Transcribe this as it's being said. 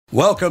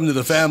Welcome to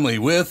the family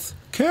with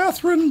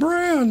Catherine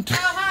Brandt.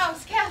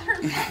 House,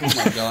 Catherine. Oh,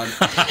 my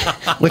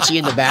God. Was she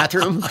in the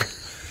bathroom?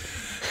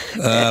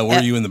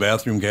 Were you in the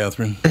bathroom,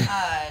 Catherine?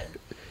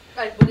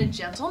 Would a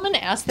gentleman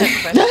ask that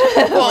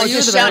question? Well,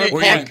 you sounded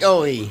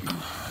echoey.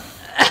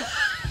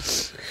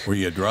 Were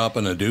you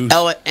dropping a deuce?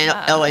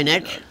 L.A.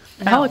 Nick?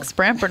 Alex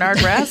Brandt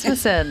Bernard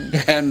Rasmussen.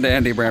 And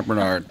Andy Brandt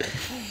Bernard.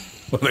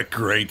 What a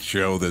great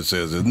show this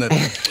is, isn't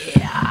it?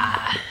 Yeah.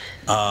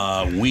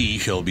 We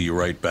shall be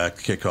right back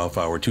to kick off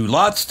hour 2.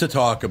 Lots to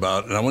talk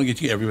about, and I want to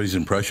get you everybody's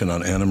impression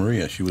on Anna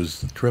Maria. She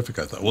was terrific,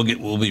 I thought.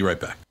 We'll be right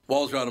back.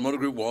 Walser Automotive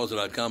Group,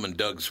 Walser.com, and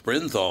Doug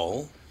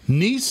Sprinthal.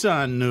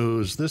 Nissan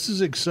news. This is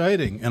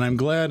exciting, and I'm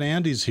glad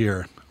Andy's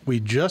here. We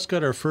just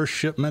got our first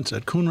shipments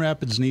at Coon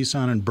Rapids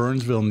Nissan and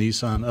Burnsville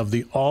Nissan of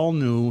the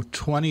all-new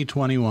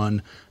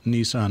 2021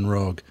 Nissan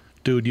Rogue.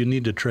 Dude, you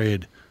need to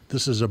trade.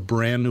 This is a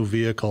brand-new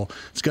vehicle.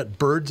 It's got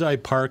bird's-eye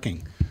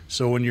parking,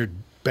 so when you're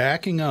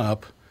backing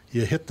up,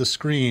 you hit the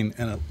screen,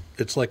 and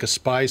it's like a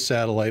spy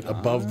satellite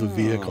above the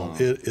vehicle.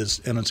 It is,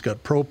 and it's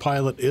got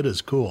ProPilot. It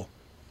is cool.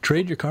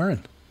 Trade your car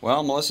in.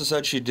 Well, Melissa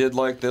said she did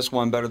like this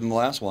one better than the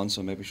last one,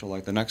 so maybe she'll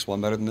like the next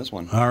one better than this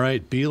one. All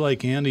right, be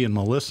like Andy and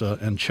Melissa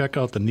and check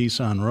out the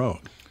Nissan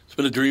Rogue. It's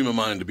been a dream of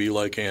mine to be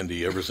like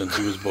Andy ever since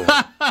he was born.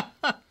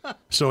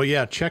 So,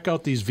 yeah, check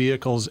out these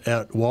vehicles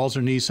at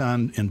Walser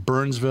Nissan in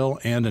Burnsville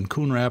and in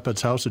Coon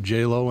Rapids, House of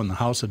J-Lo and the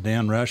House of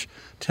Dan Resch.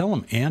 Tell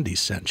them Andy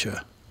sent you.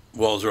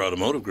 Walser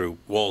Automotive Group,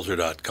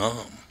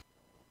 Walser.com.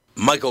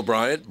 Michael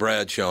Bryant,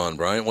 Bradshaw and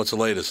Bryant, what's the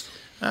latest?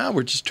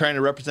 We're just trying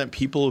to represent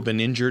people who've been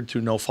injured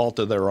through no fault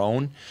of their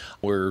own.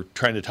 We're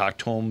trying to talk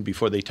to them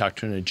before they talk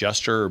to an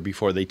adjuster or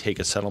before they take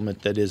a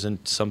settlement that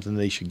isn't something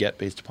they should get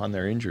based upon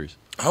their injuries.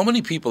 How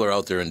many people are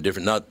out there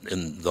not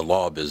in the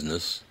law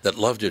business, that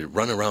love to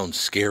run around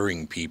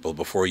scaring people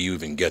before you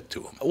even get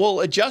to them? Well,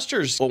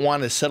 adjusters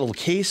want to settle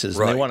cases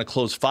and they want to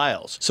close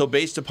files. So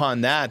based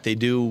upon that, they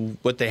do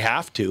what they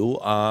have to.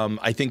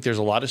 I think there's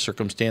a lot of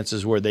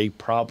circumstances where they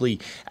probably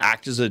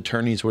act as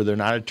attorneys where they're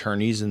not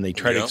attorneys and they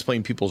try to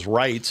explain people's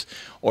rights,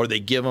 or they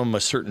give them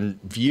a certain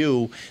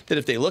view that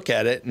if they look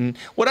at it. And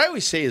what I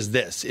always say is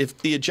this: if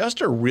the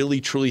adjuster really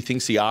truly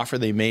thinks the offer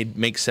they made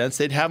makes sense,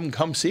 they'd have them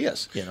come see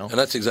us. And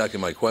that's exactly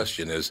my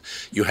question is,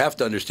 you have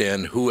to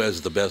understand who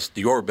has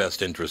your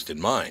best interest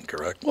in mind,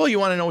 correct? Well, you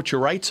want to know what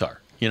your rights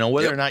are.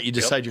 Whether or not you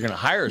decide you're going to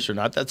hire us or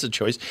not, that's a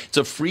choice. It's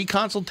a free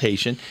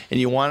consultation, and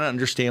you want to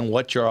understand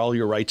what all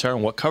your rights are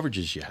and what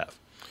coverages you have.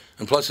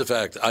 And plus the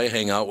fact I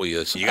hang out with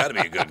you, so you got to be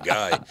a good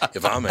guy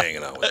if I'm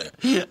hanging out with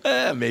you.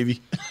 Maybe.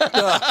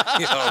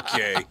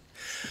 Okay.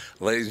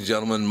 Ladies and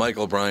gentlemen,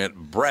 Michael Bryant,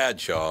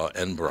 Bradshaw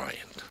and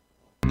Bryant.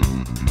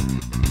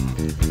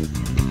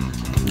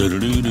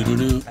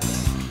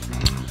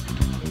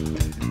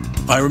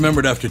 I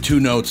remembered after 2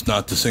 notes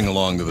not to sing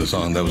along to the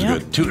song. That was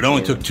good. It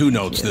only took 2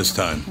 notes this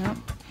time. Yep.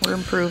 We're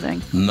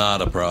improving.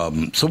 Not a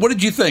problem. So what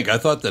did you think? I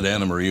thought that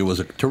Anna Maria was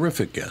a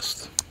terrific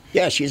guest.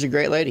 Yeah, she's a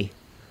great lady.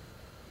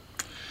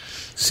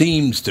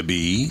 Seems to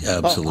be,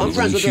 absolutely. I'm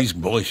friends with She's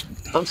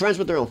her. I'm friends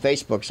with her on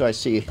Facebook, so I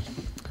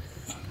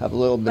have a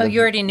little bit of...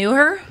 you already knew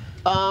her?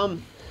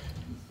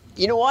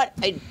 You know what?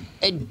 I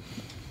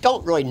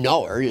don't really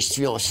know her, just,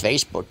 it's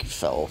Facebook,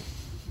 so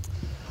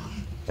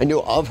I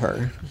knew of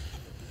her.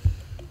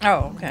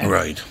 Oh, okay.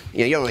 Right.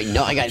 Yeah, you don't really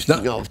know. I got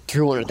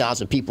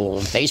 200,000 people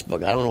on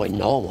Facebook. I don't really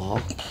know them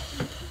all.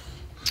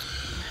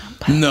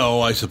 No,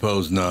 I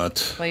suppose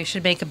not. Well, you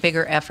should make a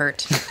bigger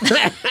effort.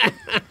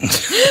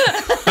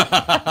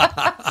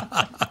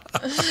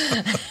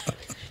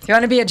 You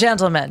want to be a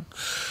gentleman.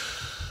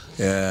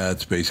 Yeah,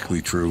 that's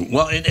basically true.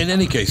 Well, in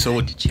any case, so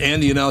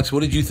Andy and Alex, what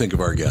did you think of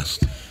our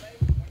guest?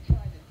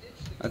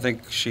 I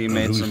think she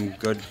made some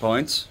good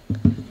points.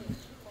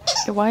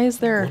 Why is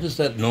there... What is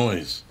that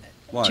noise?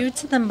 What?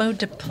 Jude's in the mood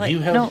to play. Do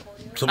you have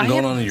something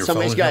going on in your phone?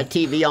 Somebody's got a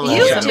TV on.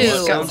 You there. do.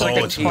 Sounds like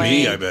a it's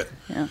me, I bet.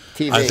 Yeah.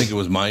 TV. I think it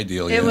was my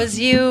deal. It was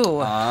you.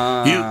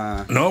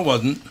 No, it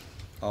wasn't.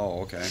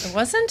 Oh, okay. It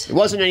wasn't? It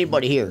wasn't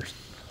anybody here.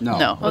 No, it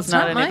Well, was it's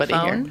not my anybody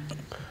phone. here.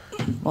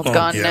 Well, it's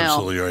gone yeah, now.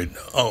 absolutely right.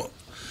 Oh,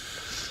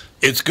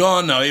 it's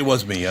gone now. It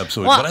was me,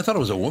 absolutely. Well, but I thought it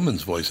was a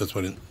woman's voice. That's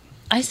what it...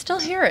 I still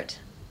hear it.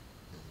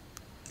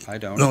 I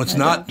don't. No, it's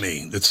not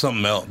me. It's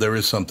something else. There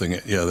is something.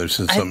 Yeah, there's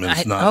something.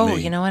 It's not me. Oh,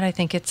 you know what? I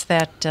think it's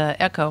that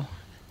echo.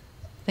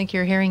 I think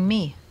you're hearing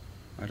me.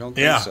 I don't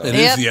think so. It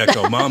is the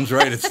echo. Mom's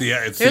right. It's the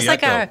There's the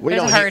like echo.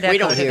 there's a hard echo we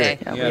don't hear today.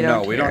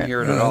 it. We don't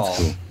hear it at all.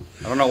 That's cool.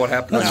 I don't know what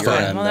happened on your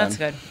end. Well, that's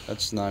then. good.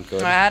 That's not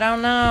good. I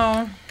don't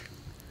know.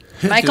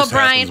 It Michael just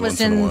Bryant happens was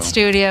once in a in while.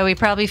 studio. He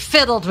probably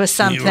fiddled with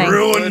something. You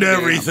ruined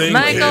everything.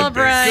 Michael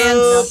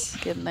Bryant.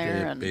 Get in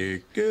there and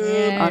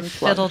Yeah, he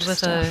fiddled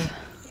with a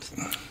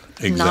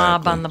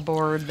knob on the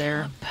board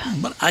there.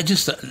 But I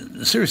just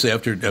seriously,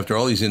 after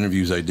all these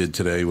interviews I did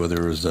today,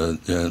 whether it was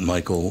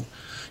Michael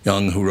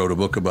Young, who wrote a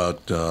book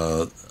about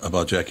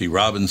Jackie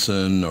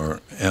Robinson,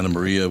 or Anna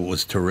Maria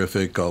was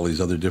terrific. All these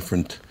other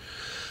different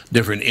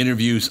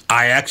interviews.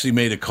 I actually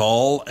made a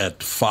call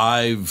at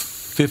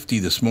 5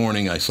 8:50 this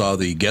morning, I saw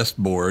the guest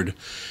board,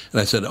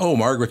 and I said, "Oh,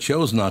 Margaret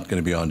Cho's not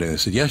going to be on today." They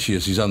said, "Yes, she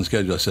is. She's on the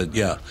schedule." I said,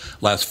 "Yeah.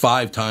 Last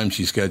 5 times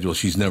she's scheduled,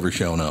 she's never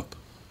shown up."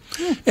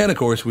 And of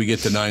course, we get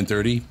to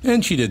 9:30,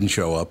 and she didn't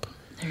show up.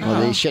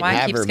 Well, they shouldn't Why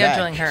have keep her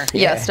scheduling back. her?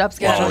 Yeah, stop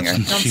scheduling her.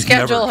 Don't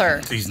schedule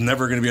her. She's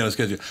never going to be on a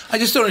schedule. I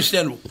just don't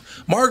understand.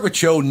 Margaret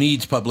Cho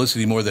needs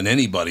publicity more than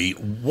anybody.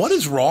 What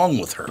is wrong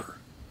with her?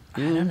 I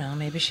don't know.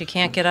 Maybe she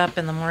can't get up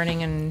in the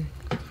morning and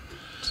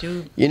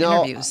do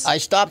interviews. I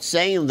stopped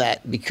saying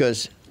that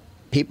because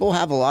people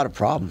have a lot of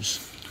problems.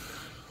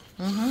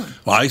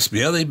 Well,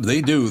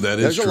 they do. That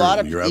is There's true. a lot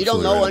of You're you don't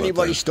absolutely know right about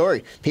anybody's that.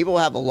 story. People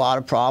have a lot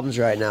of problems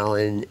right now,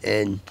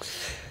 and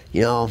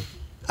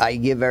I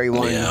give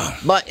everyone. Yeah.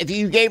 But if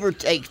you gave her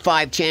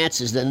 5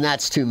 chances, then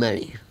that's too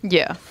many.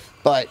 Yeah.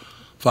 But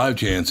 5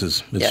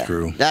 chances. It's yeah,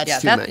 true.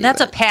 That's too many.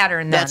 That's a but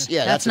pattern. Then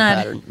that's a not,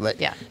 pattern. But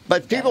yeah.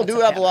 But people that's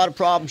do a have a pattern. lot of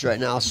problems right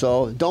now.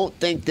 So don't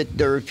think that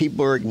there are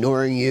people who are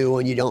ignoring you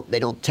and they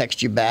don't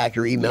text you back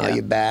or email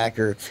you back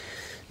or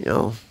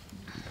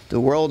the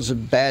world's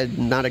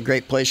not a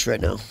great place right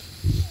now.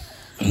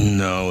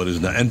 No, it is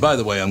not. And by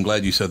the way, I'm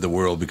glad you said the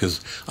world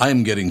because I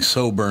am getting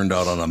so burned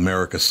out on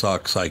America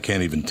Sucks, I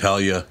can't even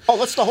tell you. Oh,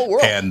 that's the whole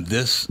world. And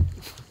this,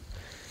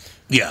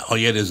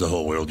 it is the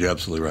whole world. You're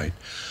absolutely right.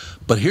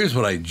 But here's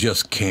what I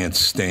just can't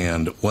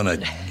stand. When a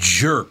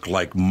jerk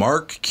like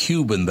Mark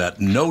Cuban,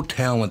 that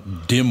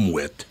no-talent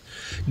dimwit,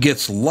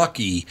 gets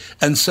lucky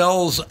and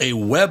sells a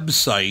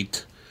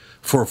website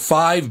for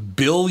 $5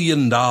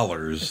 billion.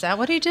 Is that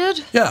what he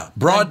did? Yeah,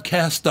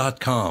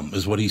 broadcast.com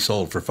is what he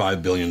sold for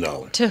 $5 billion.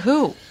 To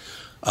who?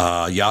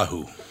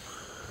 Yahoo.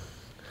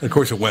 Of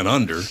course, it went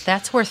under.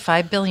 That's worth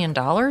 $5 billion?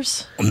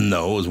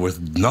 No, it was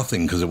worth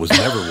nothing because it was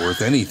never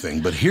worth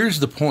anything. But here's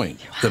the point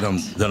that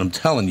I'm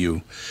telling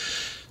you.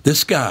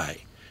 This guy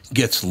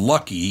gets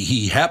lucky.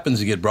 He happens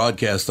to get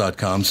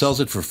broadcast.com, sells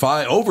it for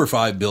over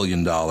 $5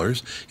 billion.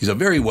 He's a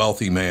very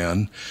wealthy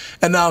man.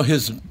 And now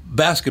his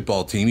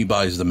basketball team, he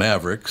buys the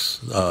Mavericks,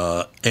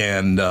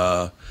 and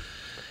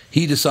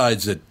he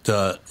decides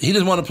that he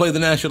doesn't want to play the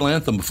national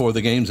anthem before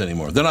the games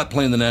anymore. They're not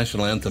playing the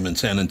national anthem in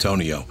San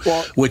Antonio,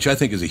 which I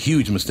think is a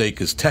huge mistake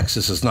because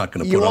Texas is not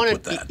going to put up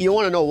with that. You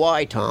want to know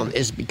why, Tom?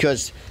 Is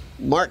because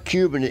Mark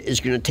Cuban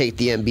is going to take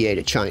the NBA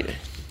to China.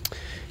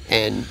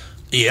 And...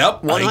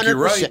 Yep, 100%. I think you're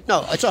right.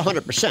 No, it's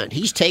 100%.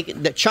 He's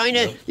taken the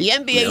China. The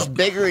NBA is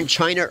bigger in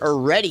China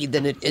already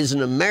than it is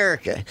in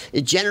America.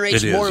 It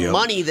generates more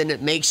money than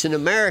it makes in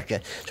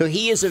America. So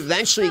he is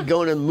eventually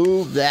going to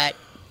move that.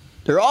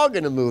 They're all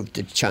going to move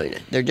to China.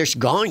 They're just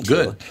going to.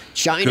 Good.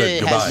 China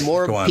Good. has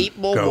more Go on.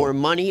 people, Go. more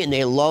money, and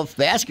they love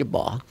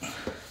basketball.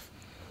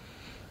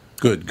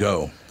 Good,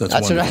 go.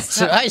 That's what I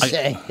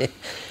say.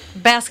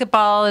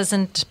 Basketball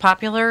isn't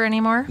popular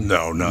anymore?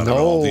 No, not at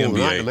all. The NBA,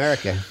 not in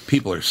America.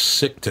 People are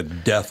sick to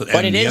death. But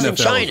and it the is in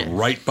NFL China. is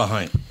right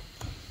behind.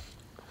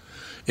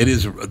 It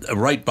is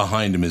right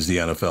behind him is the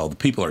NFL. The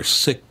people are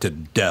sick to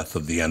death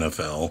of the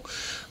NFL.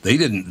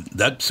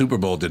 That Super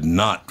Bowl did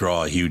not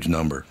draw a huge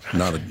number.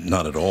 Not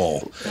at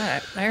all.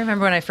 I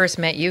remember when I first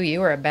met you.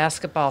 You were a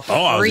basketball freak.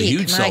 Oh, I was a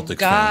huge My Celtics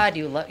God,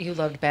 fan. you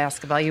loved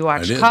basketball. You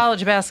watched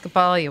college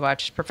basketball. You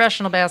watched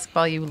professional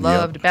basketball. You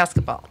loved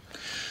basketball.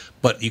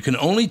 But you can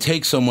only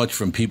take so much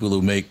from people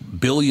who make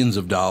billions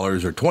of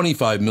dollars or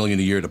 $25 million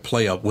a year to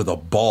play up with a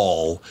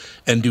ball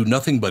and do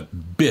nothing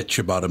but bitch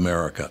about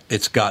America.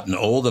 It's gotten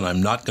old, and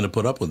I'm not going to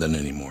put up with it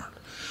anymore.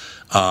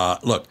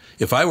 Look,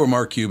 if I were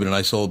Mark Cuban and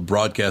I sold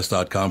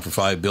broadcast.com for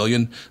 $5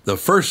 billion, the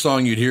first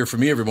song you'd hear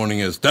from me every morning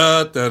is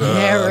da da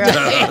da,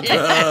 da,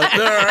 da,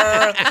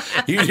 da.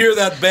 You'd hear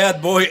that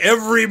bad boy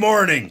every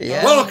morning.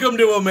 Yeah. Welcome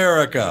to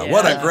America. Yeah.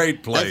 What a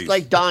great place. That's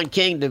like Don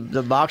King,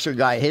 the boxer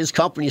guy. His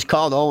company's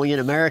called Only in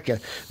America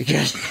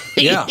because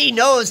he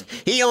knows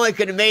he only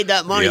could have made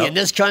that money in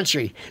this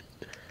country.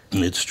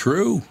 It's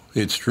true.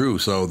 It's true.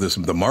 So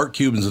the Mark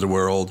Cubans of the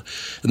world.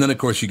 And then, of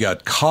course, you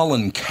got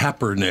Colin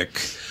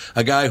Kaepernick,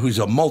 a guy who's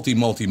a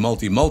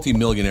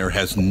multi-millionaire,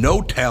 has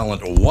no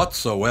talent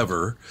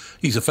whatsoever.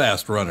 He's a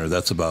fast runner.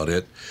 That's about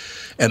it.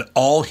 And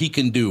all he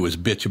can do is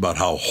bitch about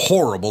how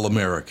horrible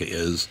America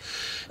is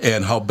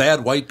and how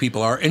bad white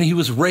people are. And he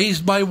was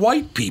raised by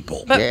white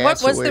people. But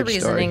what was the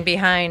reasoning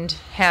behind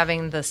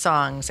having the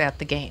songs at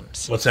the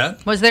games? What's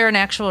that? Was there an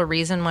actual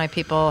reason why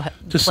people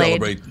to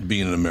celebrate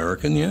being an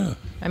American? Yeah.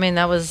 I mean,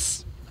 that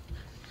was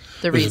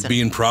the reason.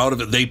 Being proud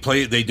of it. They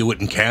do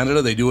it in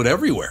Canada. They do it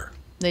everywhere.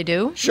 They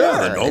do? Sure.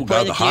 Yeah,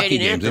 the hockey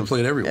games, they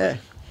play it everywhere.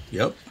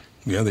 Yeah. Yep.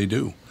 Yeah, they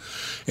do.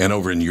 And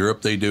over in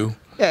Europe, they do.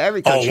 Yeah,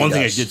 every country one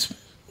thing does. I did,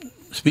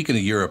 speaking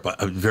of Europe,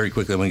 very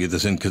quickly, I want to get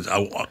this in, because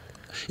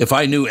if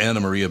I knew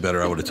Anna Maria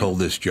better, I would have told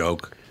this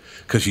joke,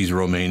 because she's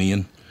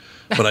Romanian,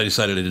 but I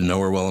decided I didn't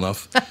know her well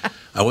enough.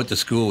 I went to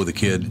school with a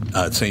kid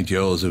at St.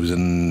 Joe's. It was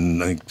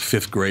in, I think,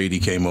 5th grade. He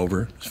came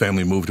over. His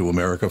family moved to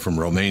America from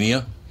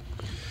Romania.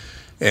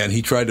 And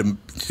he tried to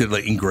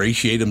like,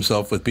 ingratiate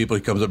himself with people.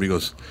 He comes up and he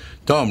goes,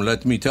 "Tom,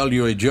 let me tell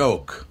you a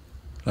joke."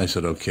 I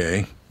said,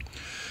 "Okay.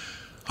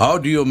 How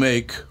do you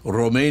make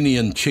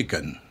Romanian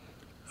chicken?"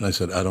 And I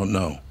said, "I don't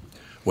know."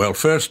 "Well,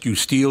 first you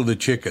steal the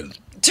chicken.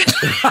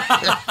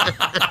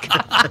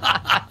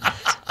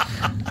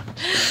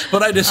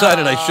 But I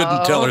decided I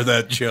shouldn't tell her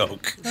that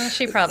joke. Well,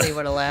 she probably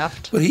would have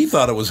laughed. But he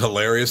thought it was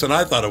hilarious, and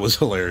I thought it was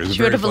hilarious.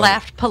 She would have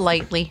laughed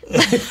politely.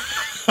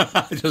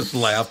 I just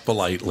laughed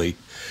politely.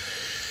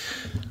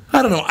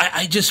 I don't know.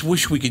 I just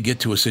wish we could get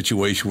to a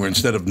situation where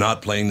instead of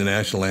not playing the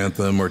national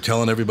anthem or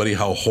telling everybody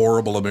how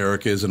horrible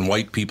America is and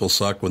white people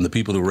suck when the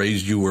people who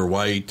raised you were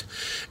white.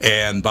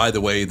 And by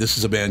the way, this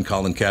is a man,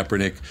 Colin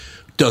Kaepernick,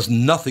 does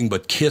nothing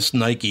but kiss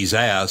Nike's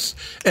ass,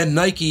 and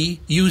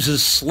Nike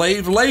uses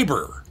slave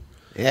labor.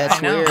 Yeah,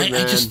 that's weird, man.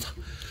 I just,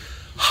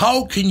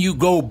 how can you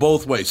go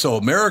both ways? So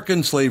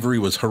American slavery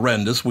was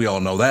horrendous. We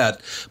all know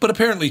that. But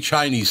apparently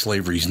Chinese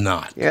slavery is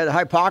not. Yeah, the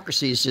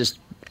hypocrisy is just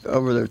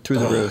through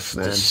the roof,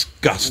 man.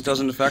 Disgusting. It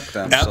doesn't affect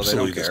them,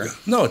 Absolutely so they don't care.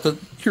 No,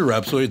 you're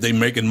absolutely. They're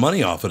making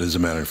money off it, as a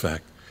matter of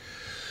fact.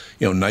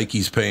 You know,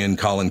 Nike's paying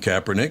Colin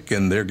Kaepernick,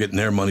 and they're getting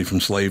their money from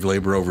slave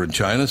labor over in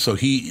China. So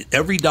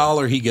every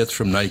dollar he gets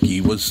from Nike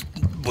was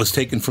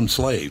taken from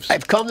slaves.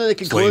 I've come to the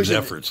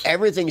conclusion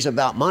everything's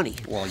about money.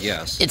 Well,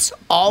 yes. It's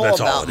all That's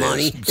about all it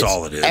money. is. It's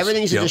all it is.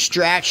 Everything's a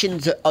distraction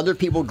to other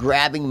people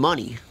grabbing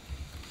money.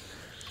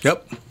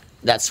 Yep.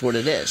 That's what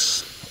it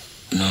is.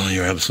 No,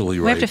 you're absolutely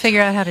right. We have to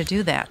figure out how to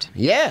do that.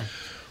 Yeah.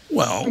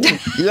 Well,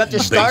 you have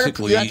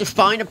to you have to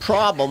find a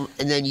problem,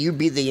 and then you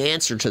be the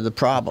answer to the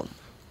problem.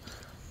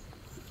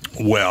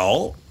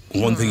 Well,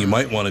 one thing you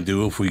might want to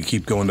do if we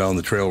keep going down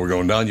the trail we're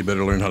going down, you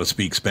better learn how to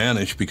speak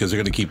Spanish, because they're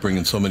going to keep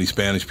bringing so many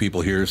Spanish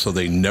people here so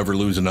they never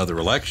lose another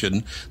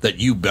election that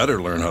you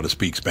better learn how to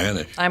speak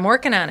Spanish. I'm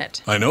working on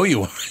it. I know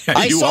you are.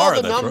 I saw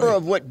the number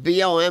of what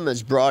BLM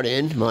has brought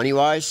in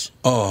money-wise.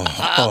 Oh,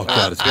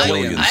 God, it's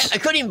billions. I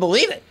couldn't even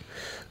believe it.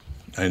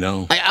 I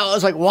know. I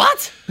was like,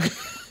 what?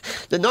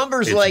 The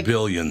number's it's like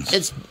billions.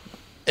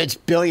 It's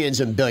billions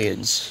and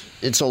billions.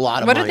 It's a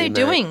lot of money. What are they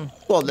doing?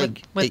 Well,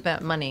 with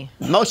that money,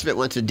 most of it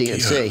went to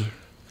DNC. Yeah.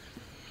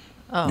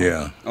 Oh.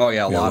 Yeah. Oh,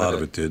 yeah, a lot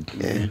of it did.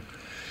 Yeah.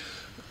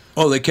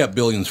 Oh, they kept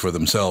billions for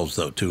themselves,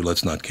 though, too.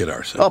 Let's not kid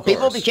ourselves. Well,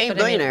 people became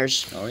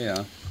billionaires. Oh,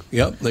 yeah.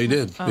 Yep, they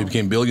did. They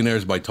became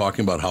billionaires by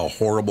talking about how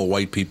horrible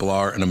white people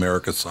are and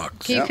America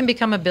sucks. You can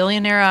become a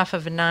billionaire off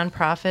of a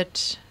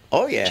nonprofit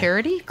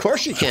charity? Of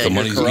course you can. The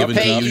money's given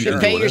to you. You can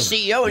pay your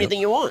CEO anything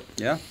you want.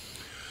 Yeah.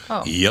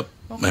 Oh. Yep,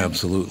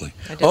 absolutely.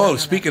 Oh,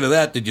 speaking of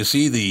that, did you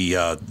see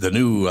the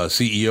new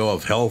CEO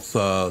of Health?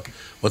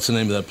 What's the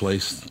name of that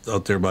place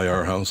out there by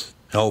our house?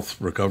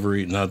 Health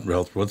Recovery, not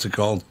Health. What's it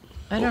called?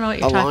 I don't know what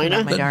you're talking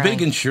about, my that darling.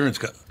 big insurance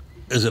company.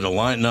 Is it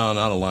Alliant? No,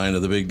 not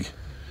Alliant. The big.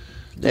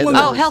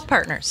 Health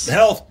Partners.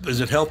 Is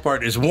it Health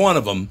Partners? One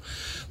of them.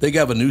 They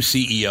have a new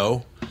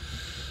CEO.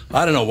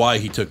 I don't know why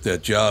he took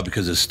that job,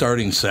 because his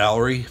starting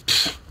salary,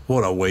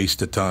 what a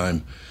waste of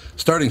time.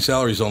 Starting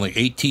salary is only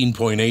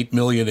 $18.8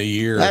 million a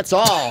year. That's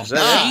all.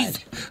 God.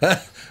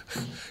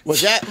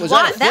 Was that a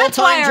full-time job? That's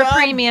why our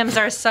premiums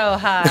are so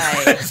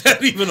high. Is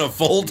that even a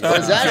full-time job?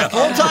 Was that a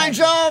full-time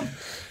job?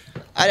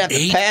 I'd have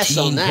to pass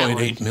on that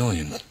one.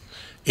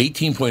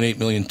 $18.8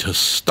 million to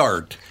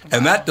start,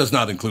 and that does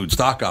not include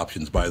stock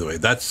options, by the way.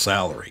 That's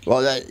salary.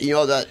 Well,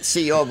 the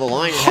CEO of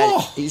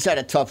Alliant, he's had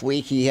a tough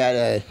week. He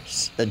had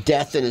a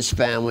death in his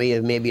family,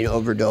 and maybe an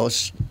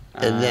overdose,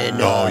 and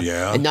then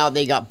and now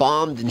they got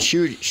bombed and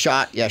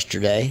shot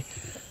yesterday.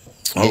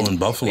 Oh, in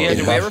Buffalo. Yeah,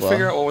 did we ever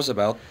figure out what was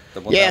about?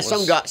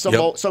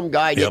 Some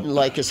guy didn't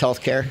like his health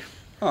care.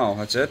 Oh,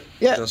 that's it?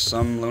 Yeah. Just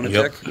some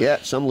lunatic? Yeah,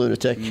 some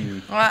lunatic.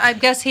 Well, I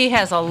guess he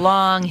has a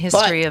long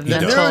history of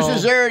mental. The news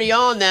is already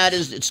on that.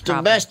 It's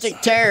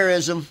domestic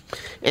terrorism,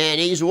 and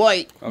he's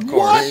white. Of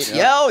course. What?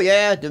 Yeah,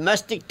 yeah,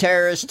 domestic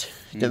terrorist.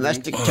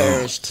 Domestic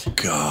terrorist.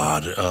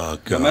 God.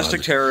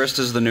 Domestic terrorist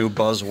is the new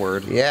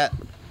buzzword. Yeah.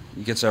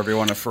 It gets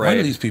everyone afraid. Why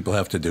do these people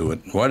have to do it?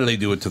 Why do they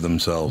do it to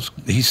themselves?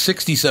 He's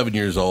 67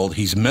 years old.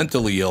 He's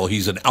mentally ill.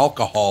 He's an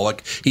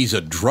alcoholic. He's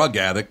a drug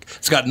addict.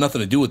 It's got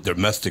nothing to do with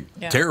domestic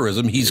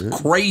terrorism. He's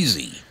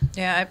crazy.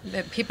 Yeah,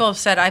 people have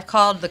said, I've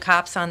called the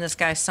cops on this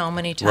guy so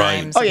many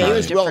times. Right. Oh, yeah, he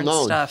was well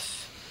known.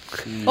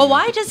 Stuff. Well,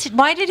 why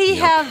did he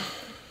have...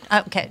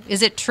 Okay,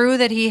 is it true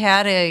that he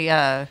had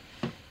a...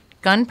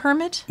 gun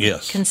permit?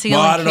 Yes. Conceal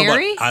and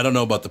carry? I don't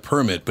know about the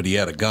permit, but he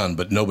had a gun,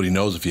 but nobody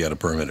knows if he had a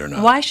permit or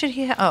not. Why should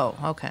he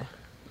okay.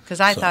 Because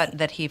I thought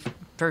that he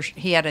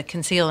had a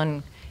conceal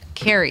and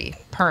carry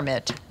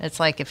permit. It's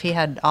like if he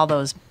had all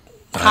those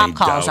cop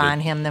calls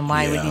on him, then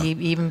why would he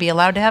even be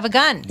allowed to have a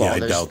gun? Yeah, I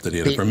doubt that he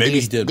had a permit.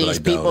 Maybe he did, but I doubt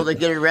it. These people that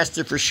get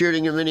arrested for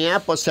shooting in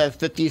Minneapolis have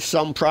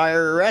 50-some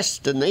prior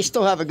arrests, and they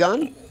still have a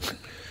gun?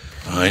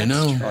 I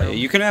know. Oh, yeah,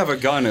 you can have a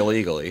gun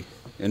illegally.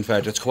 In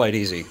fact, it's quite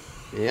easy.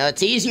 Yeah,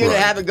 it's easier to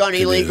have a gun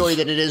illegally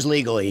than it is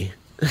legally.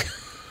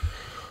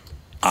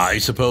 I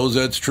suppose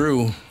that's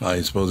true.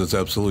 I suppose it's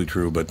absolutely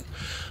true, but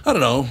I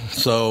don't know.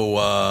 So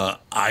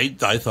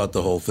I thought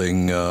the whole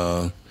thing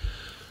it'll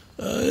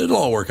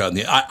all work out.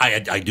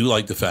 I do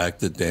like the fact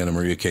that Anna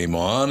Maria came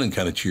on and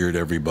kind of cheered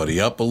everybody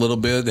up a little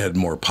bit, had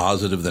more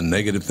positive than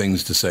negative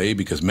things to say.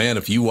 Because man,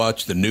 if you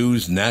watch the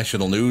news,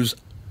 national news,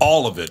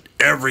 all of it,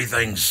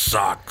 everything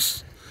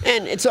sucks.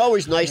 And it's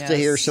always nice to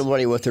hear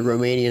somebody with a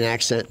Romanian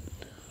accent.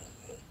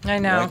 I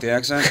know. You like the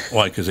accent?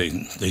 Why? Because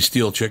they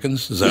steal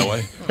chickens? Is that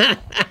why?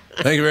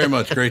 Thank you very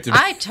much. Great to be.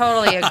 I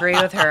totally agree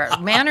with her.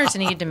 Manners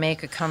need to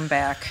make a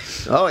comeback.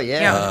 Oh, yeah.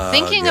 You know,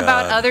 thinking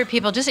about other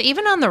people, just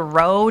even on the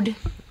road,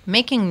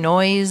 making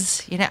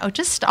noise,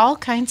 just all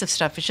kinds of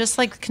stuff. It's just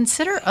like,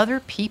 consider other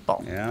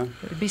people. Yeah.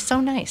 It would be so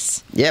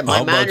nice. Yeah,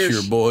 How about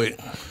your boy?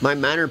 My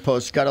Manner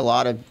post got a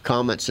lot of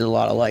comments and a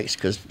lot of likes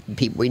because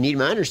we need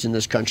manners in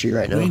this country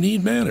right now. We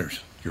need manners.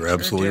 You're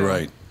absolutely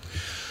right.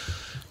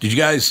 Did you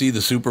guys see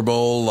the Super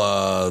Bowl,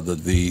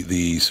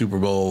 the Super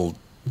Bowl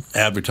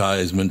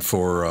advertisement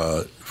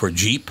for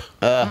Jeep?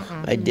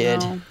 I did.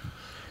 No.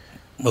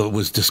 Well, it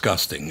was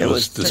disgusting. It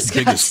was the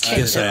disgusting. biggest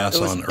kiss ass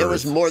on earth. It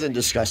was more than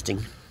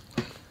disgusting.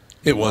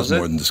 It was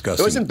more than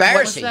disgusting. It was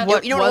embarrassing.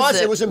 What you know what it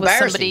was? It was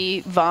embarrassing. Was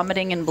somebody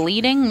vomiting and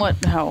bleeding?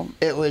 What? How?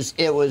 It was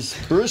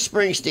Bruce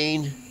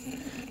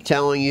Springsteen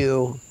telling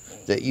you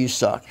that you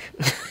suck.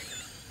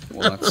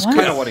 Well, that's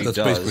kind of what he That's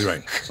does. basically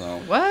right. So.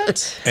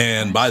 What?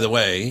 And by the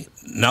way,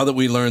 now that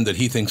we learned that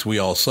he thinks we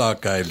all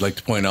suck, I'd like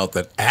to point out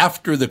that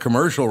after the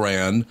commercial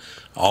ran,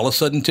 all of a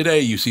sudden today,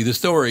 you see the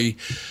story,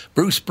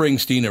 Bruce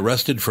Springsteen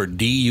arrested for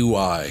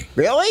DUI.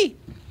 Really?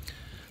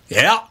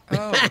 Yeah.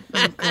 Oh,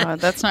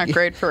 God, that's not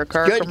great for a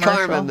car Good commercial.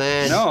 karma,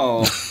 man.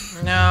 No.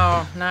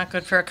 No, not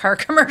good for a car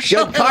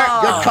commercial. Good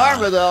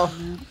karma, though.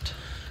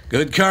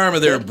 Good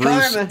karma there, Good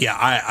Bruce. karma. Yeah,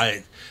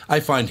 I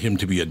find him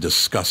to be a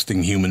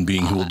disgusting human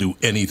being who will do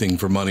anything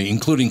for money,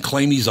 including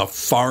claim he's a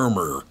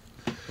farmer.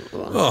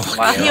 Oh,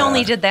 Well, he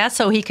only did that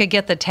so he could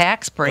get the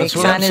tax breaks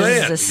That's what on I'm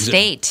saying. his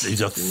estate.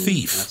 He's a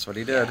thief. That's what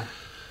he did.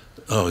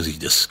 Oh, is he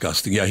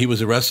disgusting? Yeah, he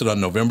was arrested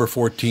on November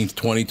 14th,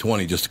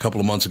 2020, just a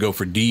couple of months ago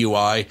for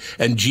DUI,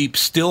 and Jeep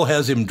still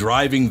has him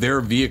driving their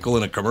vehicle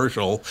in a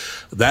commercial.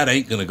 That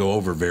ain't going to go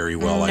over very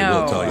well, I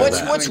will tell you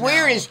that. What's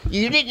weird is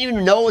you didn't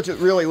even know it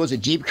really was a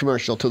Jeep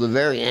commercial till the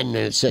very end,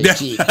 and it said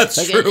Jeep.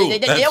 That's true.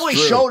 They always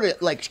showed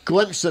it like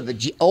glimpse of an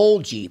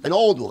old Jeep, an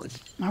old one.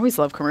 I always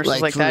love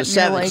commercials like from that.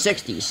 the And you're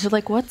 60s. You're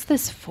like, what's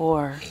this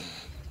for?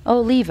 Oh,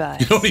 Levi.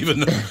 You don't even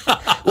know.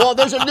 Well,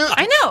 there's a new.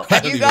 I know. I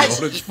don't even know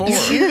what it's for.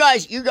 You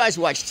guys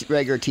watch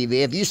regular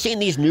TV. Have you seen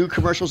these new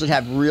commercials that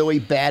have really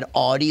bad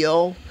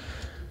audio?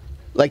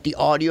 Like the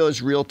audio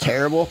is real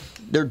terrible.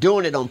 They're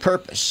doing it on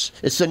purpose.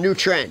 It's a new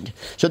trend.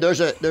 So there's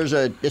a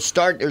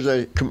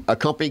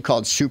company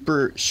called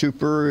Super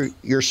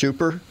Your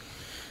Super.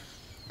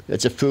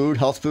 It's a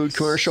health food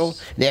commercial.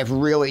 They have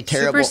really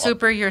terrible.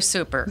 Super, you're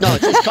super. No,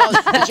 it's just called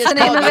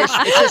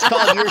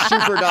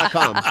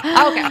yoursuper.com.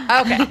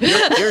 Okay.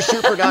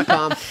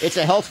 Yoursuper.com. It's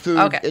a health food.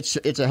 Okay.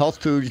 It's a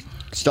health food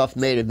stuff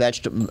made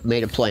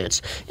of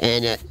plants,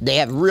 and they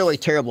have really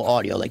terrible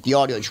audio. Like the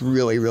audio is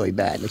really, really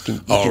bad. You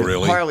can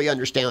really? hardly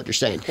understand what they're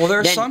saying. Well, there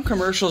are some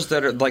commercials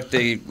that are like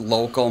the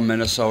local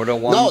Minnesota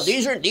ones. No,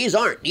 these aren't.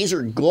 These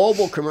are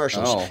global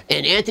commercials. Oh.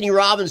 And Anthony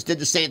Robbins did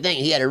the same thing.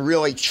 He had a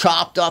really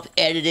chopped up,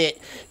 edited,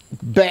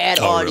 bad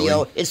audio.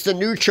 Really? It's the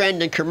new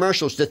trend in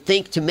commercials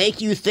to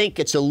make you think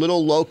it's a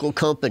little local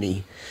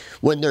company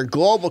when they're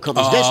global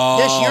companies. This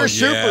Your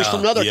Super is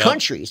from another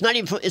country. It's not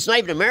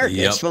even America.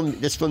 Yep.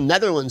 It's from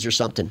Netherlands or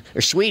something,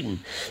 or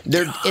Sweden.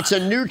 It's a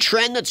new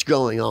trend that's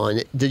going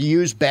on to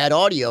use bad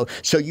audio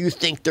so you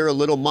think they're a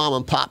little mom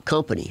and pop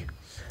company.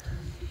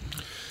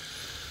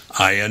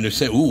 I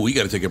understand. Ooh, we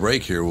got to take a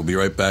break here. We'll be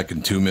right back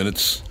in 2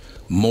 minutes.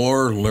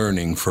 More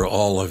learning for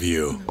all of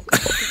you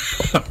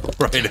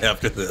right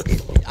after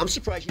this. I'm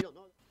surprised you don't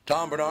know.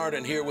 Tom Bernard,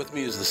 and here with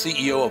me is the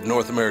CEO of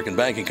North American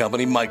Banking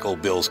Company, Michael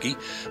Bilski.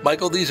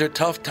 Michael, these are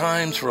tough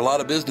times for a lot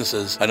of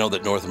businesses. I know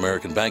that North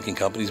American Banking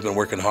Company has been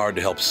working hard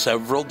to help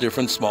several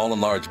different small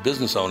and large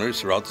business owners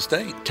throughout the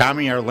state.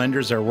 Tommy, our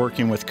lenders are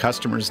working with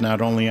customers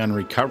not only on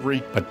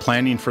recovery, but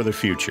planning for the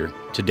future.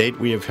 To date,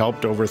 we have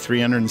helped over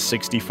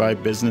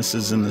 365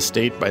 businesses in the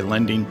state by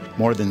lending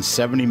more than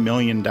 $70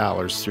 million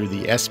through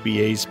the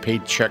SBA's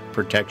Paycheck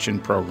Protection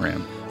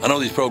Program. I know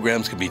these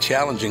programs can be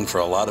challenging for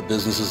a lot of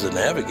businesses to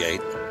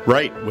navigate.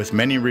 Right, with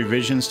many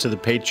revisions to the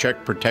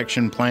Paycheck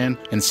Protection Plan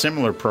and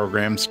similar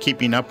programs,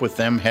 keeping up with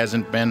them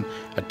hasn't been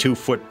a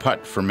 2-foot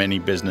putt for many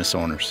business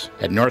owners.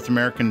 At North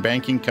American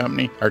Banking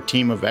Company, our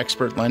team of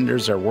expert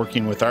lenders are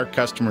working with our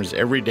customers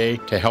every day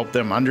to help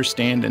them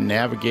understand and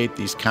navigate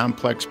these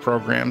complex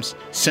programs,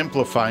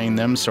 simplifying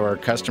them so our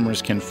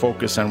customers can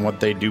focus on what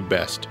they do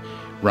best,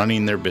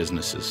 running their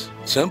businesses.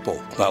 Simple.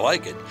 I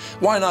like it.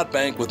 Why not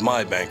bank with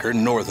my banker,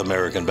 North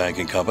American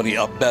Banking Company,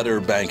 a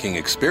better banking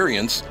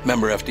experience,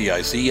 member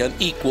FDIC, and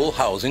equal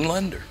housing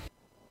lender.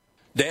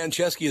 Dan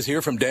Chesky is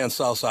here from Dan's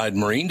Southside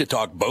Marine to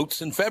talk boats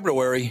in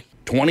February.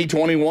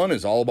 2021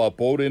 is all about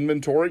boat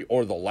inventory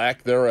or the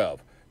lack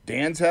thereof.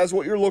 Dan's has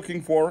what you're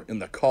looking for in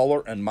the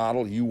color and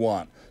model you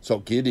want. So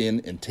get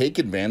in and take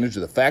advantage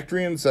of the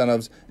factory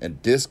incentives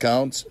and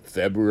discounts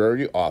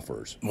February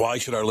offers. Why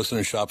should our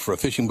listeners shop for a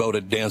fishing boat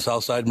at Dan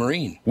Southside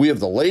Marine? We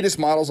have the latest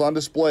models on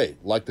display,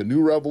 like the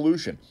new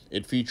Revolution.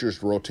 It features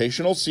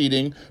rotational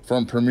seating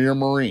from Premier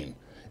Marine.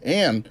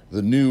 And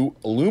the new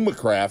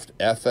Alumacraft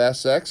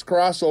FSX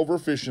crossover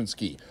fishing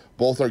ski.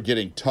 Both are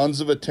getting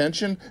tons of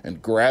attention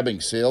and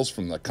grabbing sales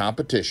from the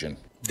competition.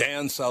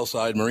 Dan's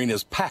Southside Marine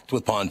is packed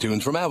with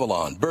pontoons from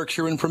Avalon,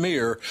 Berkshire, and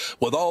Premier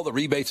with all the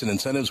rebates and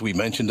incentives we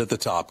mentioned at the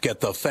top. Get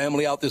the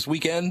family out this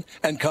weekend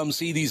and come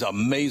see these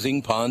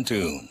amazing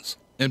pontoons.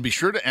 And be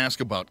sure to ask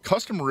about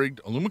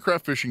custom-rigged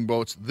Alumacraft fishing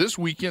boats this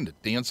weekend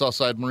at Dan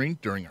Southside Marine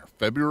during our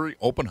February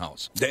open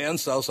house. Dan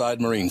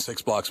Southside Marine,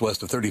 6 blocks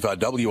west of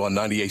 35W on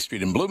 98th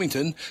Street in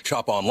Bloomington.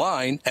 Shop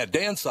online at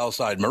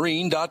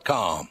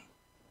dansouthsidemarine.com.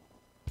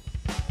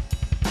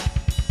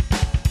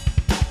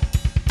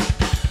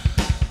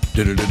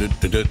 Ridiculous.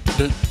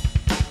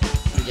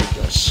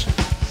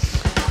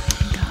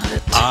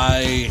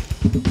 I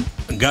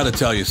got to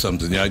tell you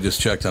something. I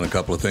just checked on a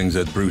couple of things.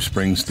 That Bruce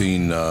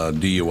Springsteen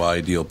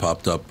DUI deal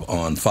popped up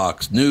on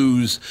Fox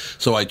News,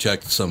 so I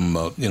checked some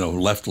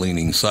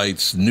left-leaning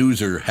sites.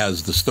 Newser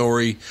has the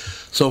story.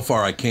 So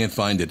far, I can't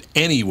find it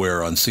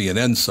anywhere on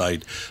CNN's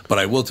site, but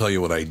I will tell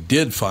you what I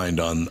did find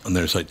on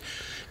their site.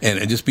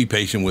 And just be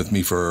patient with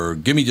me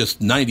give me just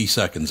 90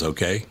 seconds,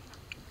 okay?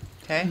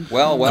 Okay.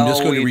 Well, I'm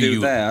just going to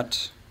do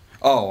that.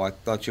 Oh, I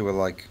thought you were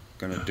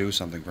going to do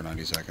something for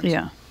 90 seconds.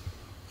 Yeah.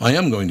 I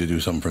am going to do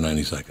something for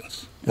 90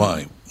 seconds.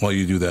 Why? While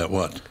you do that,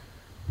 what?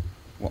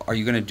 Well, are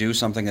you going to do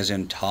something as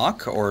in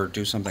talk or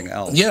do something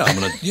else? Yeah, I'm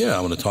going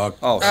to talk.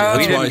 Oh, so that's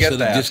we didn't why I get said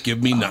that. Just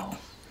give me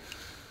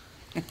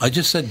I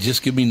just said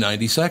just give me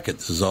 90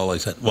 seconds is all I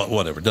said. Well,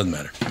 whatever, doesn't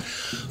matter.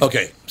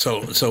 Okay,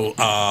 so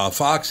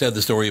Fox had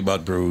the story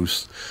about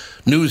Bruce.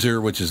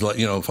 Newser, which is,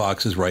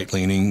 Fox is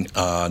right-leaning.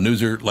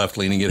 Newser,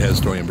 left-leaning. It has a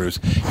story on Bruce.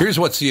 Here's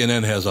what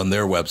CNN has on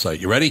their website.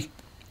 You ready?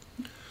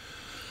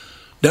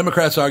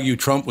 Democrats argue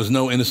Trump was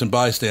no innocent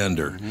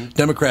bystander. Mm-hmm.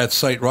 Democrats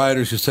cite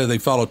rioters who say they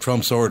followed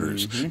Trump's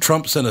orders. Mm-hmm.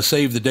 Trump sent a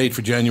save the date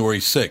for January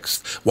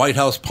 6th. White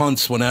House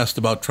punts when asked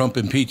about Trump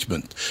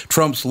impeachment.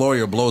 Trump's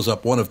lawyer blows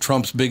up one of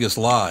Trump's biggest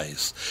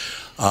lies.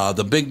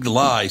 The big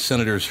lie,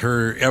 senators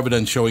heard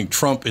evidence showing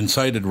Trump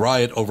incited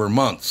riot over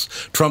months.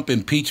 Trump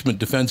impeachment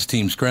defense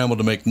team scrambled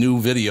to make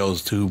new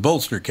videos to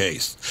bolster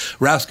case.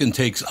 Raskin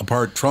takes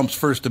apart Trump's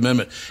First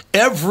Amendment.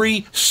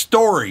 Every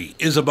story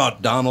is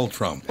about Donald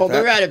Trump. Well,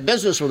 they're out of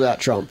business without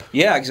Trump.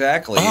 Yeah,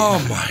 exactly.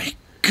 Oh, my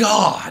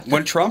God.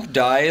 When Trump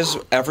dies,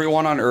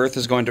 everyone on Earth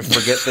is going to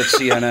forget that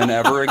CNN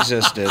ever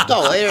existed.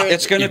 No,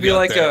 it's going to be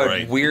like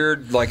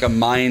weird, like a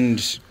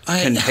mind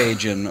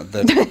contagion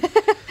that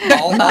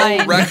all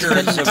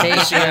records of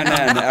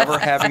CNN ever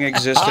having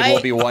existed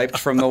will be wiped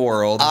from the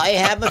world. I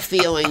have a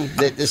feeling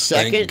that the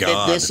second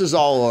that this is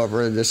all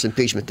over, this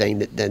impeachment thing,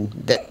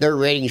 that their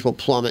ratings will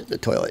plummet in the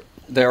toilet.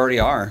 They already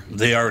are.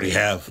 They already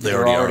have.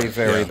 They're already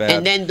very bad.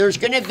 And then there's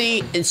going to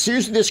be, as soon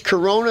as this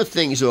corona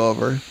thing's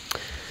over,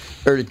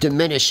 or it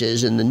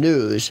diminishes in the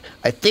news,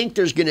 I think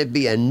there's going to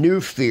be a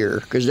new fear,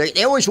 because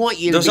they always want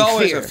you to be fear. There's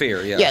always a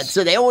fear, yes. Yeah,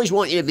 so they always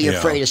want you to be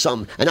afraid of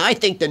something. And I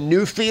think the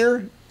new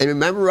fear, and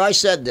remember I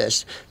said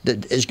this,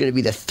 that is going to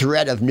be the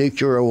threat of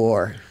nuclear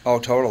war. Oh,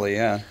 totally,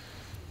 yeah.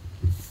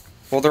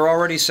 Well, they're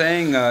already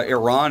saying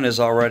Iran is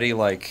already,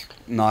 not happy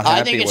with us.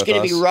 I think it's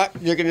going to be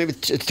they're going to be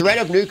threat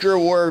of nuclear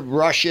war,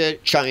 Russia,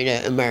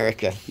 China,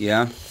 America.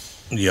 Yeah.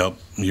 Yep,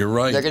 you're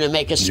right. They're going to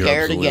make us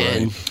scared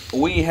again. Right.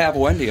 We have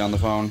Wendy on the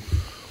phone.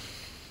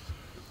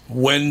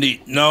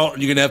 Wendy, no,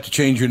 you're going to have to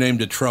change your name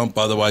to Trump,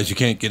 otherwise you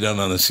can't get on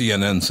a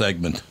CNN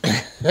segment.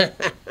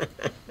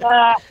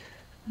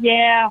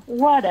 Yeah,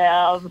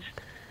 whatevs.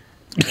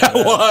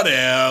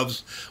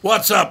 Whatevs.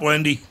 What's up,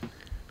 Wendy?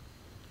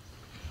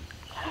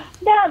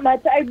 Not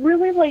much. I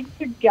really like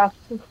your guest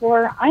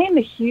before. I am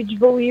a huge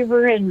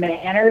believer in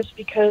manners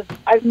because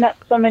I've met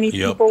so many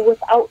people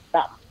without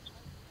them.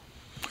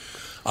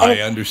 I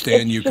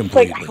understand you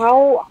completely.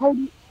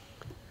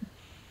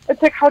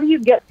 It's like, how do you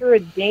get through a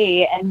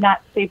day and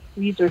not say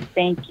please or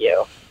thank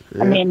you?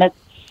 Yeah. I mean,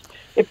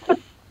 it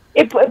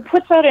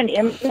puts out an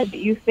image that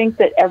you think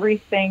that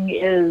everything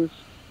is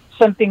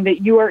something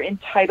that you are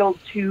entitled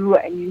to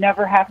and you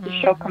never have to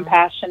show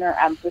compassion or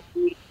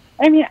empathy.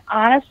 I mean,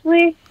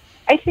 honestly,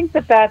 I think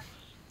that that's,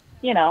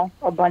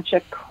 a bunch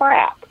of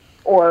crap,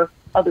 or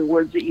other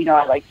words that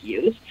I like to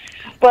use.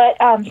 But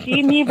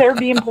see me there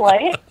being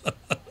polite.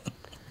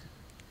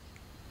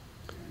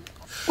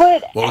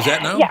 But what was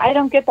that now? Yeah, I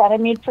don't get that. I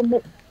mean,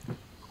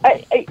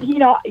 you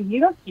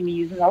don't see me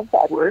using those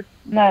bad words.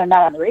 No,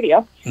 not on the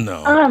radio.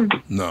 No.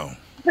 No.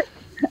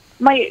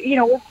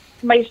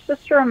 My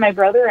sister and my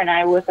brother and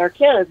I with our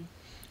kids,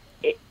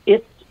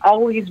 it's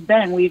always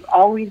been, we've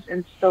always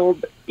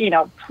instilled,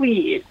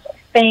 please,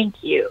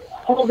 thank you,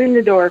 holding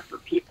the door for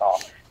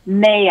people,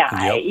 may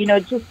I,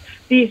 just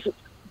these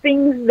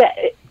things that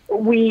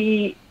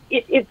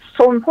it's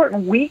so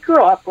important. We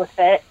grew up with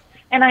it.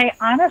 And I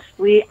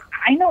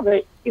know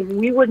that if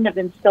we wouldn't have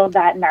instilled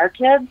that in our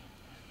kids,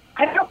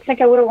 I don't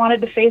think I would have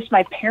wanted to face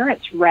my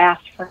parents'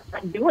 wrath for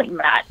not doing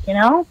that,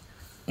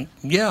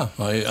 Yeah,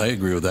 I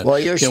agree with that. Well,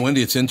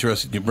 Wendy, it's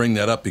interesting you bring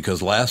that up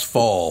because last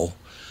fall,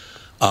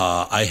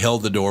 I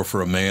held the door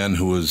for a man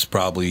who was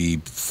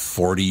probably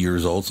 40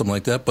 years old, something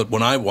like that. But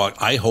when I walk,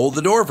 I hold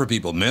the door for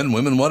people, men,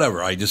 women,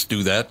 whatever. I just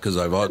do that because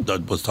I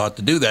was taught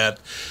to do that.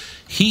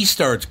 he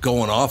starts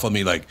going off on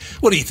me like,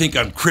 what do you think,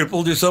 I'm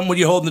crippled or something? What are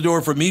you holding the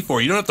door for me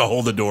for? You don't have to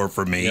hold the door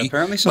for me. Yeah,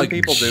 apparently some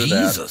people do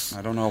Jesus. that.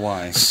 I don't know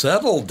why.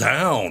 Settle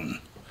down.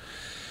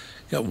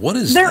 Yeah, what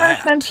is there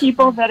that? Are some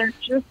people that are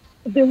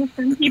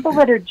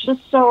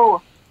just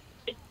so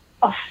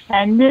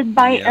offended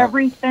by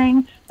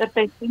everything that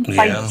they think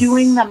by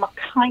doing them a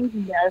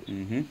kindness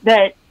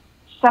that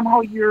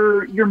somehow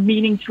you're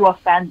meaning to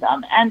offend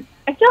them. And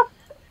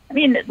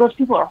those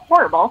people are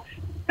horrible.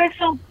 But I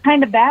feel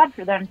kind of bad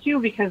for them too,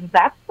 because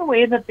that's the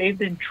way that they've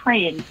been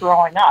trained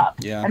growing up.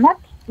 Yeah. And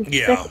that's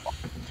despicable.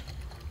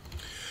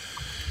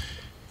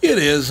 It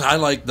is. I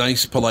like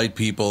nice, polite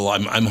people.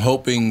 I'm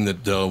hoping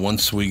that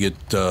once we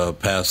get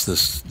past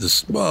this,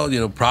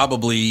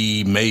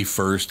 probably May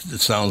 1st.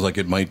 It sounds like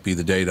it might be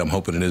the date. I'm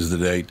hoping it is the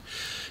date.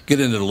 Get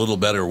into a little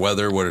better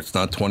weather where it's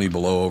not 20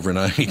 below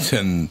overnight,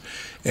 and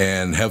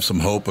have some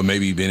hope of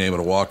maybe being able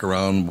to walk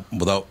around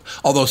without.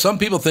 Although some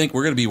people think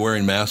we're going to be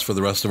wearing masks for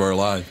the rest of our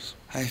lives.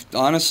 I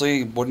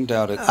honestly wouldn't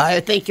doubt it. I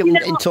think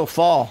until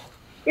fall.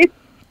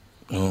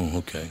 Oh,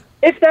 okay.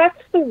 If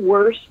that's the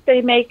worst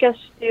they make us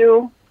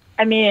do.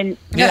 I can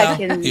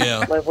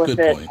live with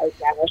it, I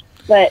guess.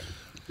 But,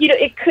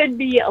 it could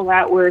be a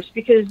lot worse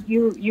because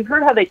you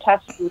heard how they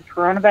tested the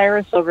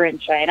coronavirus over in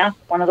China,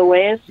 one of the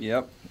ways?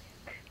 Yep.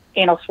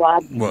 Anal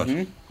swab. What?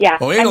 Yeah.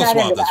 Oh, anal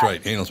swab, that's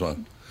right, anal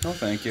swab. Oh,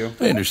 thank you.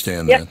 I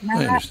understand that.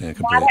 I understand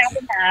completely. Not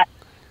having that.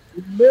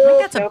 I think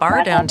that's a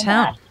bar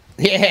downtown.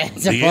 Yeah.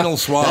 The anal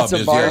swab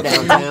is a bar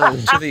downtown.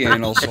 To the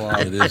anal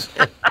swab. It is.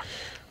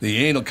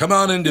 The anal. Come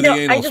on into the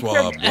anal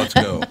swab. Let's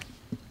go.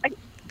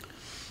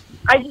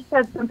 I just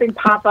had something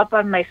pop up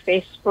on my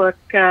Facebook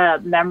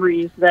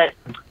memories that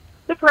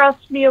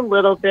depressed me a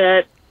little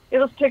bit. It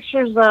was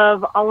pictures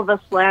of all of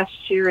us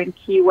last year in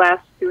Key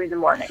West doing the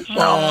morning show.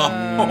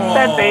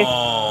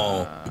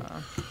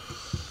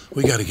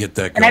 We got to get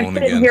that and going I'm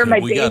sitting again. Here in my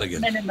we got to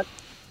get. I'm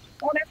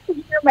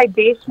sitting here in my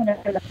basement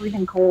and it's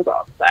freezing cold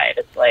outside.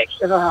 It's like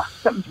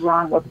something's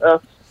wrong with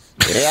this.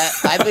 Yeah,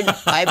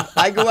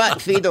 I go out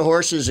and feed the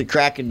horses at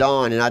crack of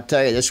dawn, and I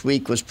tell you, this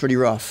week was pretty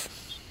rough.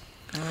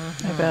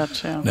 I bet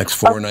too. Next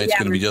 4 nights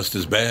going to be just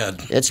as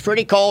bad. It's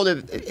pretty cold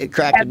at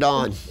crack of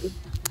dawn.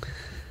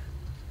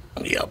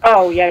 Yep.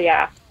 Oh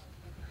yeah.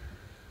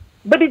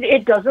 But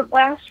it doesn't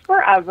last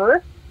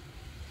forever,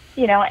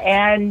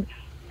 And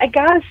I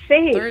gotta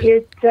say,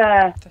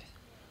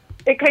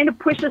 it kind of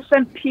pushes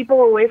some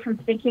people away from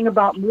thinking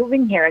about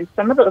moving here. And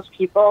some of those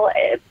people,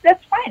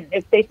 that's fine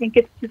if they think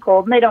it's too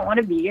cold and they don't want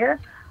to be here.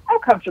 I'm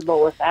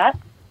comfortable with that.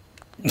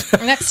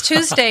 Next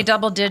Tuesday,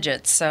 double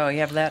digits, so you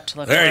have that to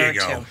look forward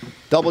to.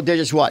 Double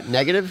digits what?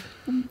 Negative?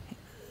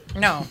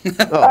 No.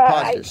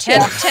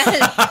 Positive.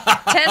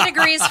 10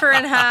 degrees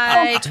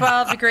Fahrenheit,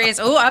 12 degrees.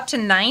 Oh, up to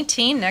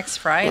 19 next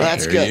Friday. Well,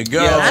 that's there good. You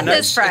go. Yeah, not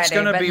this Friday, it's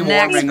gonna but be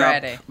next warming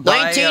Friday. up.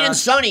 19 and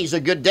sunny is a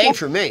good day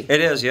for me.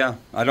 It is, yeah.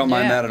 I don't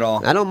mind that at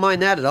all. I don't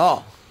mind that at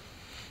all.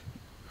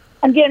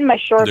 I'm getting my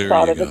shorts There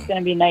out you if go. it's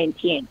going to be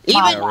 19.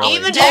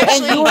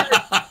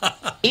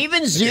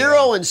 Even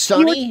 0 and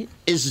sunny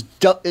is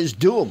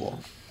doable.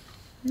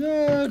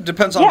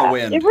 Depends on the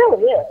wind. It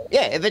really is.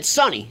 Yeah, if it's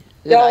sunny,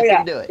 then I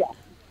can do it. Yeah.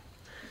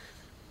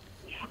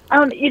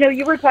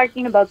 You were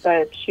talking about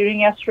the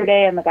shooting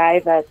yesterday and the guy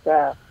that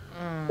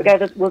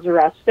was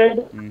arrested.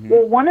 Mm-hmm.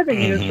 Well, one of the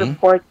news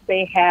reports,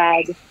 they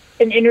had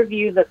an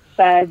interview that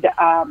said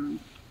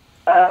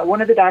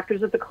one of the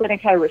doctors at the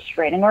clinic had a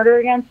restraining order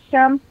against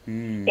him,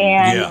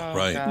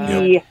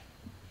 and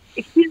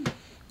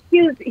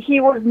he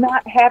was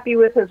not happy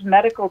with his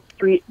medical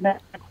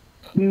treatment.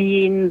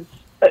 Means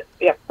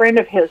a friend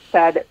of his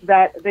said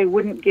that they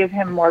wouldn't give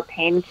him more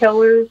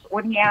painkillers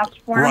when he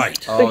asked for them.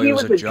 Right. So he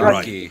was a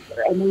drug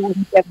user, and they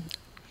wouldn't give him.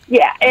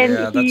 Yeah,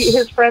 and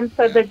his friend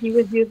said that he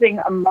was using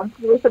a month's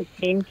worth of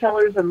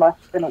painkillers in less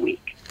than a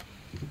week.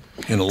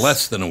 In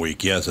less than a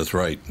week, yes, that's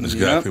right. That's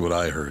exactly what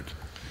I heard.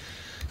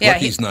 Yeah,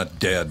 he's not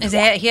dead.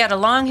 He had a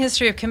long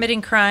history of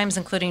committing crimes,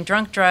 including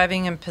drunk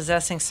driving and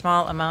possessing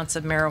small amounts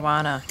of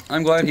marijuana.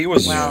 I'm glad he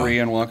was free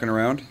and walking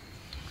around.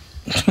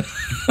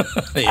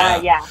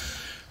 Yeah.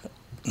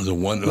 There's a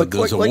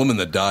woman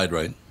that died,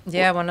 right?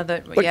 Yeah, one of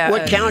the.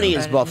 What county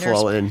is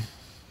Buffalo in?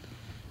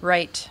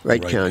 Right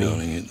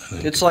County.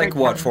 It's like,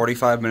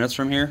 45 minutes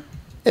from here?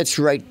 It's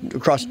right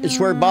across. It's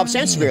where Bob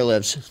Sansevier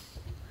lives.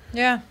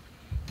 Yeah.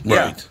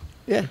 Right.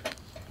 Yeah.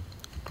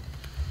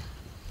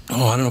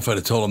 Oh, I don't know if I'd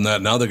have told him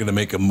that. Now they're going to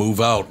make him move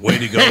out. Way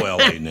to go,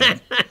 L.A.,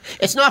 Nick.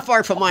 It's not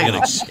far from my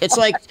house. It's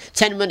like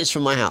 10 minutes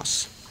from my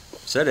house.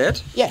 Is that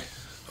it? Yeah.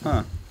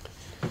 Huh.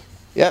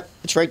 Yep.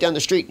 It's right down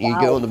the street. You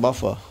go into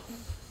Buffalo.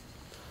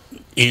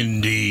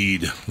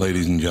 Indeed,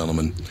 ladies and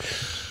gentlemen.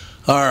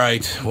 All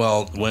right.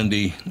 Well,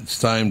 Wendy, it's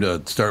time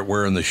to start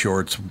wearing the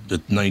shorts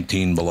at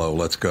 19 below.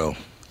 Let's go.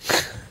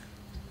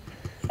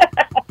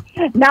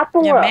 Not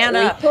below. Man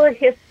up. Until it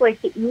hits like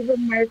the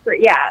even marker.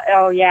 Yeah.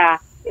 Oh, yeah.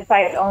 If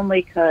I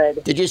only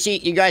could. Did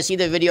you guys see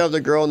the video of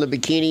the girl in the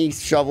bikini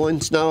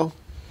shoveling snow?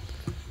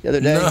 the other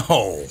day.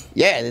 No.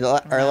 Yeah,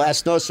 our last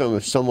snowstorm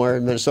was somewhere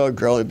in Minnesota.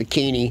 Girl in a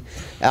bikini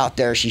out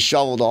there. She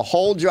shoveled a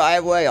whole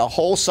driveway, a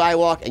whole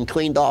sidewalk, and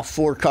cleaned off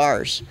 4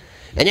 cars.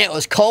 And it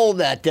was cold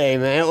that day,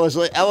 man. That was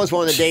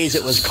one of the days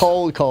it was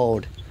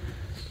cold.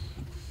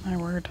 My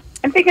word.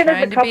 I'm thinking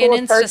there's a couple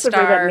of parts of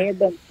her that may have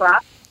been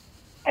frostbitten.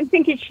 I'm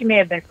thinking she may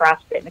have been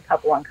frostbitten in a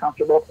couple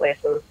uncomfortable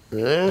places.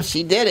 Yeah,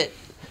 she did it.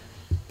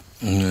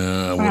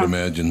 Yeah, I would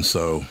imagine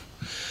so.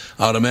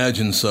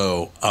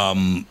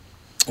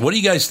 What do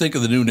you guys think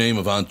of the new name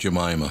of Aunt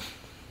Jemima?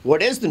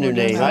 What is the new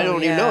name? I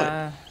don't even know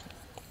it.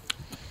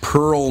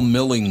 Pearl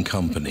Milling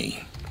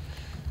Company.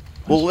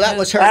 Well, that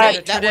was her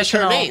name. That was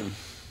her name.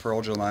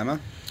 Pearl Jemima?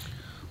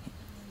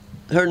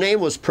 Her name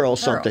was Pearl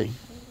something.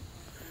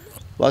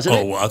 Wasn't it?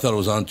 Oh, I thought it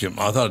was I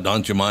thought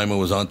Aunt Jemima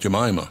was Aunt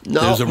Jemima.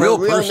 No, there's a real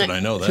person. I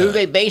know that. Who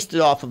they based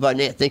it off of? I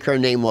think her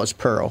name was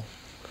Pearl.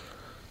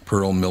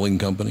 Pearl Milling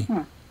Company.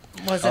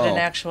 Was it an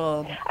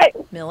actual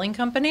milling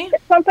company?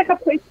 It sounds like a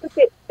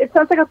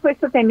place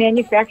that they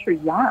manufacture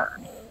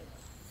yarn.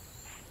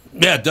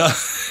 Yeah, it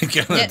does.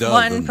 It does.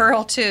 One,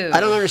 Pearl two. I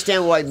don't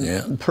understand why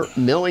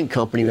milling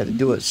company had to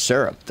do with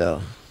syrup,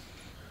 though.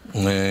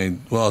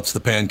 Well, it's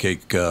the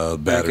pancake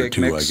batter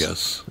too, mix. I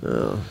guess.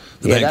 Oh.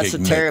 Yeah, that's a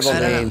terrible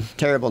name.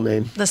 Terrible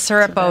name. The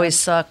syrup always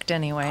sucked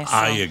anyway. So.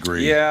 I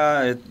agree.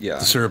 Yeah. The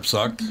syrup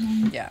sucked.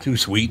 Yeah. Too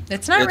sweet.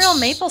 It's not real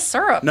maple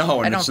syrup.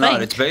 No, and it's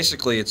not. It's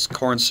basically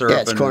corn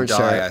syrup and corn dye,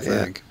 syrup, I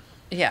think.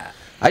 Yeah.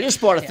 I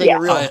just bought a thing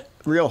of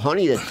real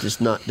honey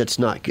that's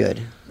not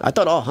good. I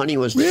thought all honey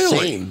was the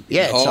same.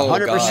 Yeah, it's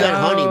 100%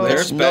 honey, but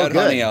there's it's no bad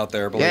good. honey out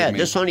there, believe me.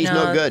 this honey's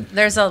no good.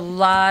 There's a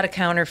lot of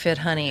counterfeit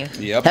honey.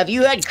 Yep. Have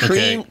you had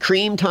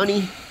creamed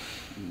honey?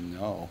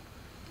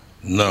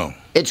 No.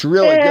 It's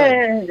really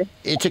good.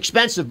 It's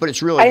expensive, but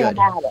it's really good. I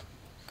have had it.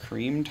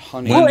 Creamed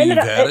honey. When you've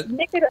had it?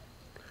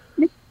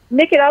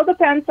 Nick, it all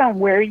depends on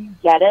where you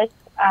get it.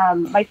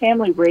 My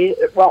family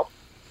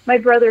my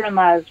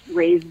brother-in-law's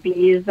raised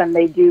bees, and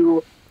they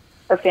do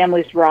our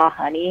family's raw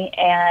honey,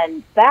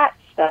 and that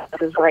stuff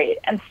is great.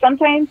 And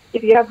sometimes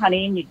if you have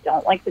honey and you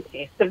don't like the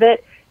taste of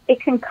it, it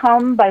can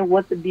come by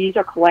what the bees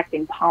are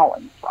collecting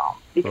pollen from,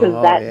 because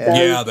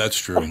that's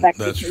true.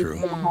 That's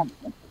true.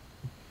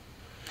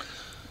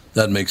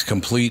 That makes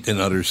complete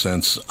and utter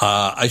sense.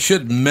 I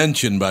should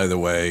mention, by the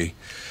way,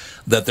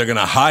 that they're going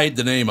to hide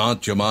the name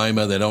Aunt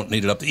Jemima. They don't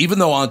need it up. Even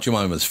though Aunt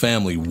Jemima's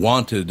family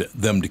wanted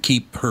them to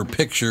keep her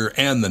picture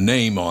and the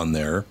name on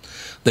there,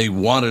 they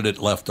wanted it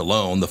left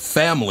alone. The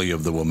family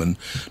of the woman,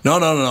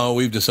 no,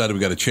 we've decided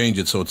we've got to change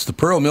it. So it's the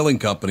Pearl Milling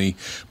Company.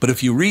 But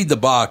if you read the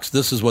box,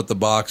 this is what the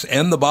box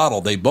and the bottle,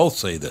 they both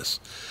say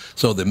this.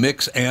 So the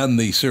mix and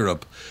the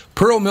syrup.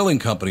 Pearl Milling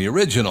Company,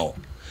 original.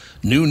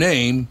 New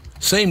name,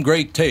 same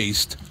great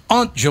taste,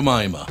 Aunt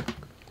Jemima.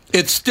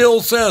 It still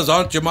says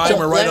Aunt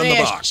Jemima right on the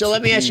box. So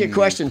let me ask you a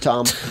question,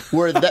 Tom.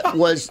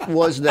 Was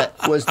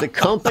the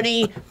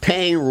company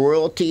paying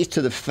royalties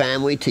to the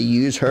family to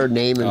use her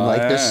name and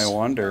likeness? Yeah, I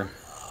wonder.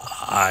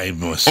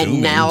 I'm assuming.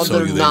 And now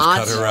they're not.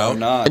 Cut her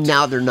out? And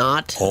now they're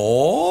not.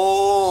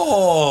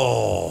 Oh,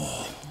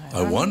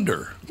 I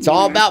wonder. It's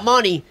all about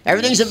money.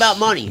 Everything's about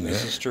money.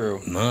 This is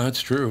true. No,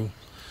 that's true.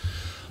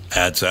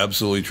 That's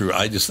absolutely true.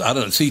 I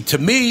don't see. To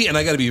me, and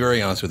I got to be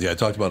very honest with you, I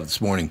talked about it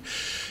this morning.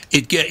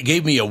 It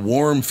gave me a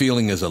warm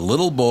feeling as a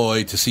little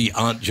boy to see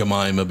Aunt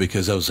Jemima,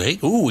 because I was like,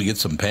 hey, we get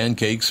some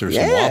pancakes or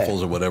some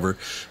waffles or whatever.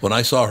 When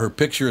I saw her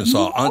picture and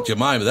saw Aunt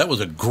Jemima, that was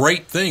a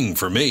great thing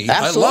for me.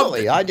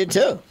 Absolutely. I did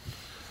too.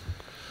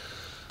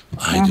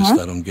 I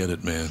don't get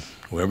it, man.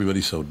 Well,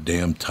 everybody's so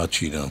damn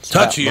touchy now.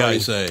 Touchy, I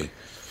say.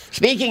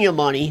 Speaking of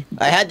money,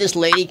 I had this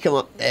lady come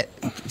up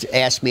to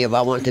ask me if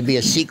I wanted to be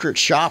a secret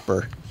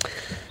shopper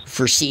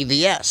for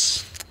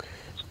CVS.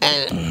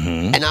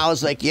 And I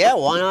was like, yeah,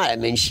 why not? I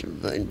mean,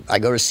 I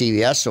go to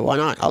CVS, so why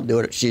not? I'll do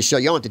it. She said,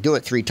 you don't have to do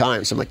it 3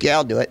 times. I'm like, yeah,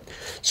 I'll do it.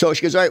 So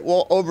she goes, all right,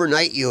 we'll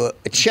overnight you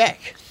a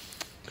check.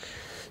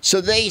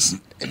 So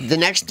the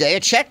next day,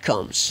 a check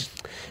comes.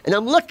 And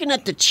I'm looking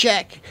at the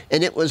check,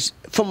 and it was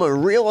from a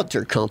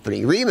realtor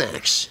company,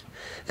 Remax.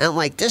 And I'm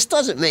like, this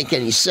doesn't make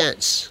any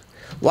sense.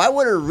 Why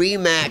would a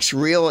Remax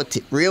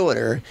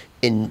realtor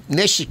in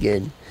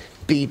Michigan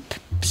be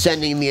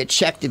sending me a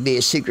check to be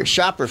a secret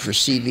shopper for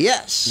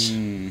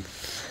CVS?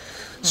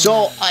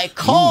 So I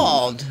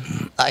called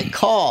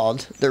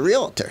the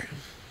realtor,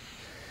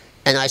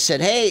 and I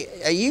said, hey,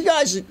 are you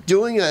guys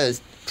doing a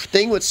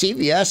thing with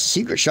CVS,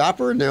 secret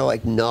shopper? And they're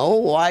like, no.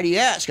 Why do you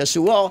ask? I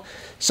said, well,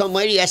 some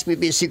lady asked me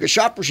to be a secret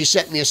shopper. She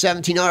sent me a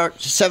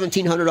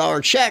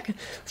 $1,700 check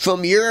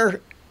from your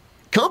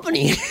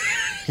company.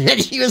 And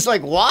he was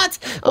like, what?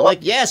 I'm like,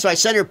 yeah. So I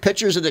sent her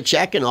pictures of the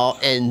check and all,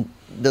 and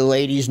the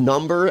lady's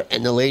number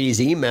and the lady's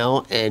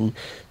email, and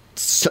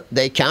so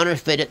they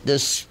counterfeited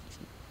this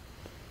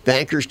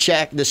banker's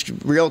check, this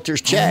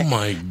realtor's check. Oh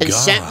my God. And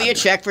sent me a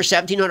check for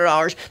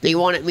 $1,700. They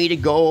wanted me to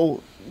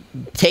go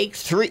take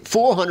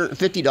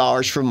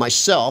 $450 from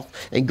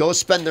myself and go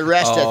spend the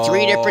rest at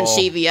 3 different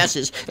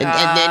CVS's, and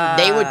then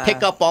they would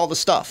pick up all the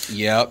stuff.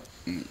 Yep.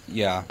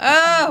 Yeah.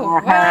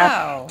 Oh,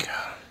 wow.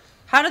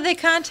 How did they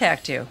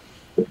contact you?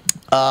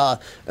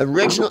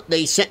 Original,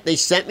 they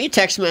sent me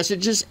text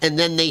messages, and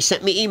then they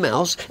sent me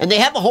emails, and they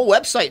have a whole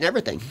website and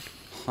everything.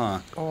 Huh.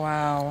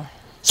 Wow.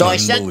 So I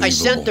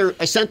sent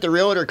the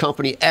realtor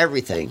company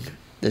everything.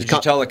 Did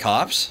you tell the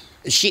cops?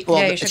 You should call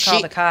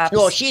the cops.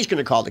 No, she's going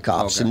to call the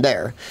cops in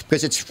there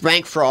because it's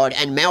bank fraud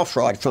and mail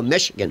fraud from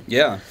Michigan.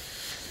 Yeah.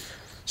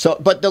 So,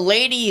 but the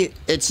lady,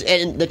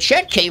 and the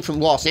check came from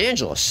Los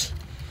Angeles.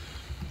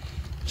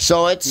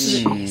 So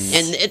it's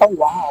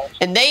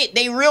and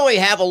they really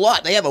have a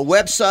lot. They have a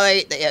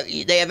website.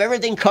 They have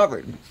everything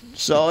covered.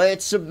 So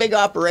it's a big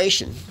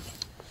operation.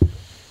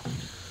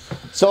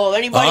 So if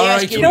anybody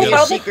asks you to be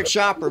a secret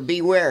shopper,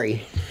 be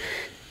wary.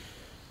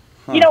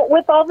 You know,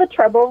 with all the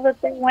trouble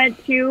that they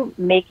went to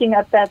making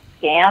up that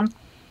scam,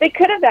 they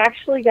could have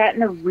actually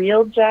gotten a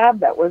real job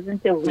that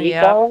wasn't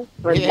illegal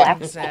for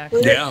less.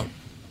 Exactly. Yeah.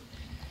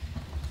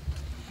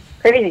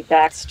 Crazy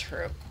That's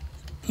true.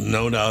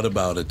 No doubt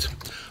about it.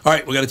 All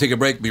right, we got to take a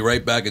break. Be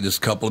right back in just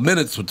a couple of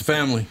minutes with the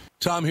family.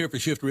 Tom here for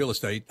Shift Real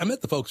Estate. I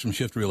met the folks from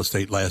Shift Real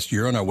Estate last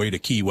year on our way to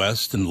Key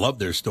West and loved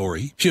their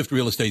story. Shift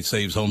Real Estate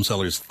saves home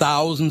sellers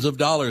thousands of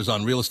dollars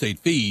on real estate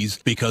fees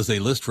because they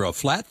list for a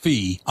flat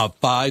fee of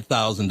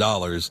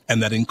 $5,000,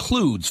 and that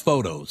includes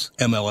photos,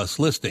 MLS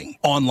listing,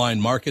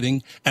 online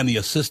marketing, and the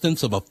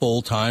assistance of a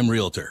full-time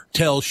realtor.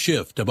 Tell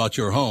Shift about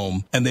your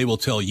home, and they will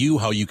tell you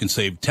how you can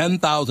save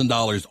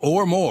 $10,000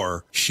 or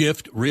more.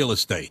 Shift Real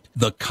Estate,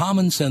 the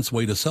common sense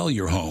way to sell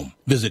your home.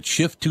 Visit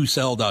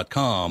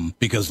shift2sell.com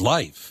because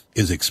life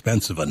is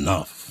expensive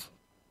enough.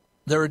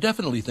 There are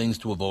definitely things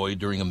to avoid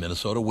during a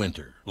Minnesota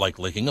winter, like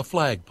licking a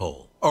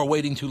flagpole or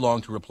waiting too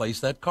long to replace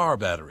that car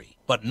battery.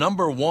 But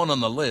number one on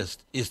the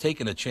list is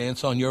taking a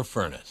chance on your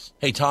furnace.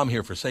 Hey, Tom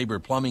here for Sabre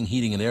Plumbing,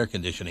 Heating, and Air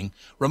Conditioning,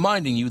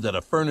 reminding you that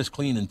a furnace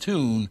clean and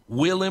tune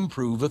will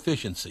improve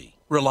efficiency,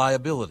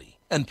 reliability,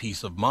 and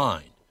peace of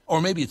mind.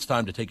 Or maybe it's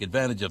time to take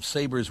advantage of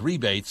Sabre's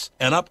rebates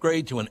and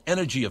upgrade to an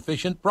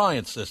energy-efficient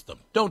Bryant system.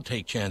 Don't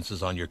take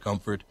chances on your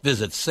comfort.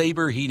 Visit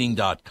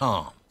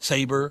SaberHeating.com.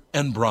 Sabre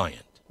and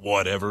Bryant,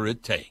 whatever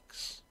it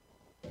takes.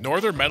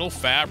 Northern Metal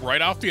Fab,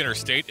 right off the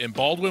interstate in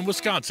Baldwin,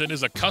 Wisconsin,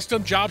 is a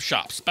custom job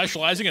shop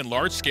specializing in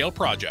large-scale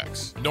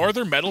projects.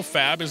 Northern Metal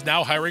Fab is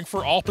now hiring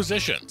for all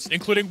positions,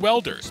 including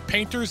welders,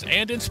 painters,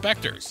 and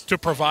inspectors, to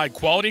provide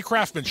quality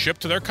craftsmanship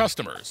to their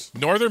customers.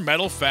 Northern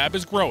Metal Fab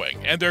is growing,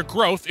 and their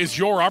growth is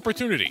your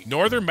opportunity.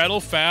 Northern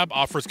Metal Fab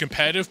offers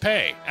competitive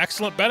pay,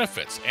 excellent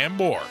benefits, and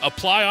more.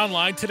 Apply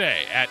online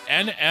today at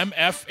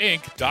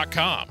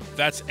nmfinc.com.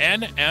 That's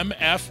nmfinc.com.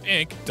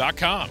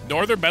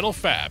 Northern Metal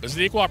Fab is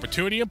the equal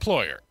opportunity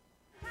employer.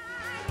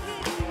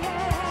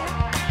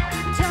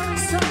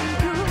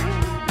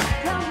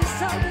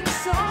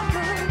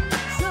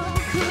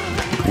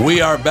 We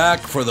are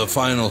back for the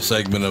final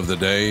segment of the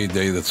day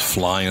that's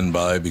flying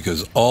by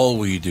because all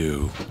we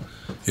do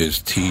is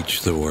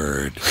teach the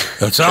word.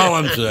 That's all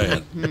I'm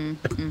saying.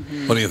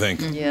 What do you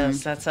think?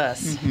 Yes, that's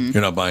us.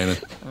 You're not buying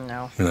it?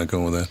 No. You're not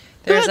going with that?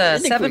 There's a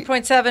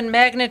 7.7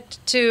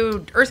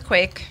 magnitude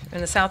earthquake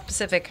in the South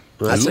Pacific.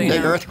 That's a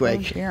big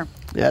earthquake. Yeah,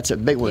 that's a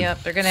big one.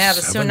 Yep, they're going to have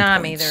a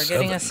tsunami. They're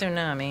getting a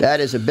tsunami. That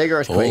is a big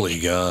earthquake. Holy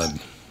God.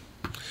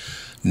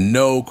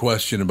 No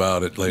question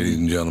about it, ladies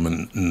and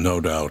gentlemen.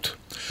 No doubt.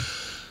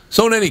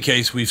 So in any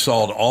case, we've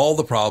solved all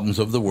the problems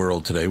of the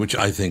world today, which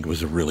I think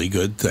was a really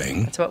good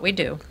thing. That's what we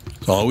do.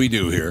 That's all we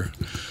do here.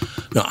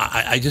 No,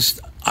 I've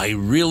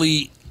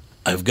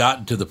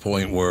gotten to the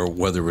point where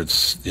whether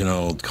it's,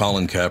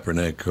 Colin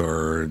Kaepernick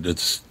or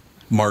it's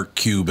Mark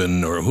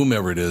Cuban or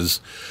whomever it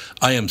is,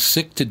 I am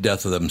sick to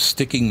death of them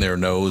sticking their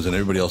nose in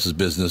everybody else's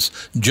business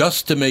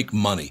just to make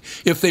money.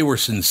 If they were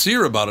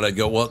sincere about it, I'd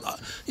go,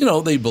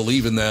 well, they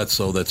believe in that,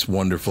 so that's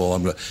wonderful.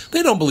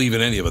 They don't believe in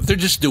any of it. They're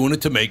just doing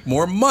it to make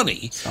more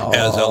money,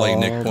 as L.A.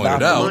 Nick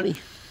pointed out.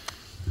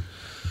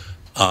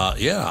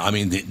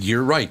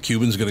 You're right.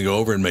 Cuban's going to go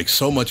over and make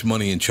so much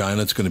money in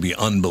China. It's going to be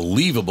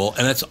unbelievable,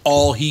 and that's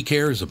all he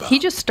cares about. He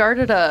just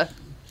started a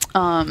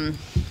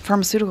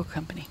pharmaceutical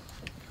company.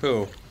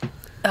 Who?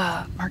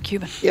 Mark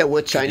Cuban. Yeah,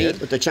 with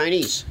the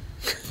Chinese.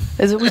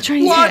 Is it with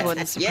Chinese? It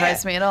wouldn't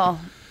surprise me at all.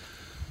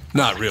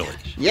 Not really.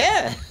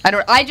 Yeah.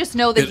 I just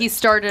know that he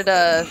started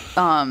a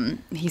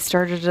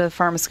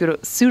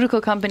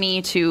pharmaceutical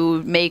company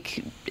to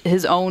make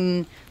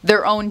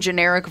their own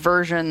generic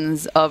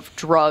versions of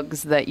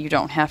drugs that you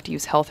don't have to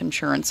use health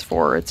insurance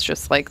for. It's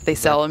just like they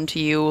sell them to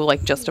you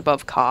like just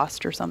above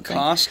cost or something.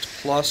 Cost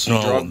plus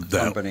drug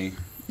company.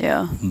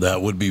 Yeah.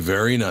 That would be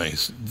very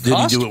nice. Did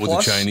he do it with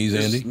the Chinese,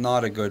 Andy? Is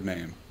not a good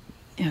name.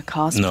 Yeah,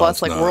 cost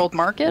plus like not. World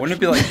market. Wouldn't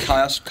it be like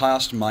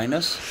cost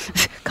minus?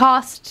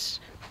 Cost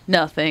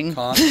nothing.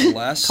 Cost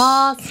less.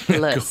 Cost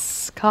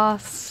less.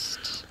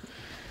 Cost.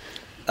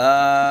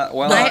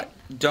 I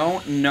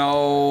don't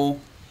know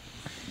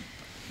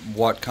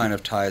what kind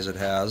of ties it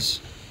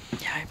has.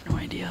 Yeah, I have no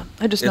idea.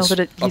 I just know that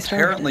it's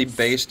apparently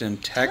based in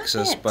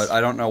Texas, but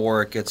I don't know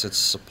where it gets its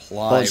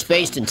supply. Well, it's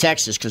based in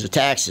Texas because of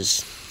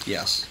taxes.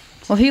 Yes.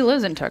 Well, he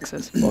lives in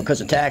Texas. Well,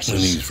 because of taxes.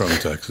 And he's from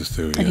Texas,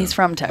 too. And he's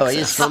from Texas. Oh,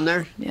 he's from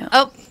there? Yeah.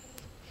 Oh.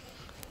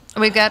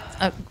 We've got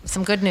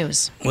some good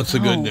news. What's the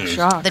good news?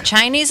 The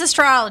Chinese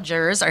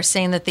astrologers are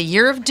saying that the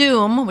year of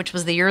doom, which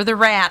was the year of the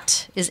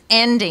rat, is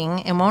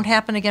ending and won't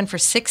happen again for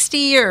 60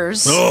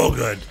 years. Oh,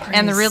 good.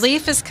 And the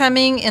relief is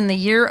coming in the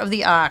year of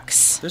the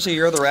ox. There's a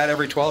year of the rat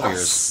every 12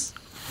 years.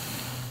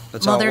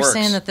 That's well, how it they're works.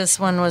 saying that this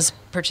one was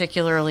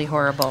particularly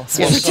horrible.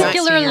 So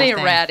particularly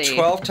ratty.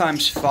 12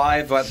 times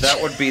 5, but that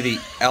would be the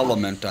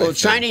element, I think.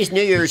 Chinese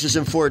New Year's is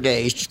in 4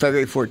 days,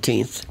 February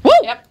 14th. Woo!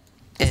 Yep.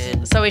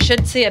 And so we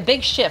should see a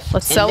big shift.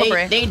 Let's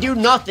celebrate. They do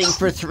nothing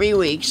for 3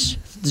 weeks.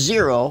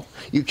 0.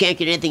 You can't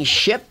get anything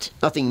shipped,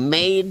 nothing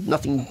made,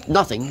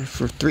 nothing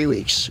for 3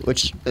 weeks,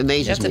 which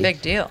amazes me. That's a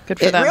big deal. Good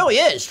for them. It really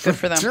is. Good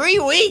for them. 3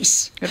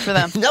 weeks. Good for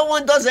them. No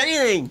one does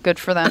anything. Good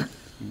for them.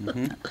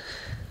 Mm-hmm.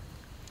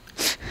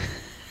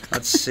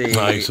 Let's see.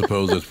 I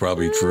suppose it's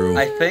probably true.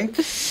 I think.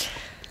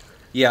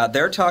 Yeah,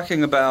 they're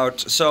talking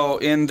about. So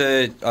in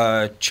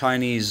the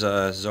Chinese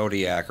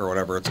zodiac or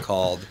whatever it's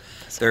called,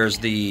 there's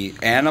the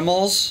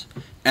animals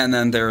and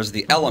then there's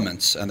the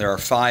elements, and there are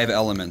 5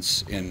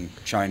 elements in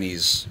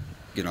Chinese,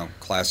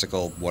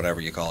 classical, whatever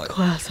you call it.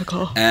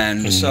 Classical.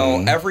 And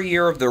so every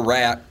year of the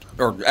rat,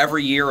 or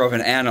every year of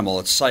an animal,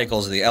 it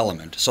cycles the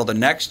element. So the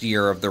next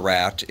year of the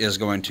rat is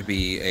going to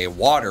be a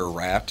water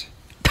rat,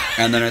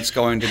 and then it's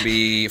going to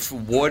be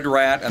wood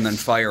rat, and then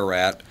fire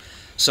rat.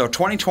 So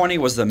 2020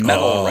 was the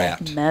metal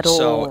rat.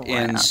 Metal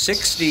in rat.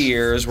 60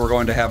 years, we're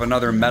going to have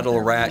another metal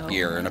rat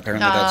year, and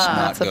apparently that's not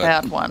That's good. a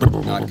bad one.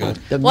 Not good.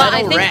 Well,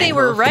 I think they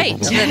were right.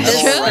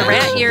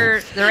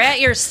 The rat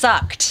year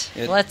sucked.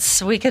 It-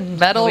 we can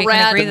rat-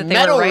 agree that they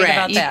metal were right rat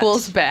about that.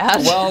 Equals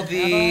bad. Well,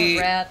 Metal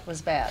rat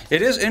was bad.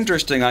 it is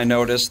interesting, I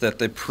noticed, that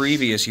the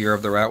previous year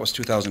of the rat was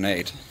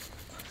 2008.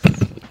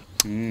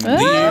 The year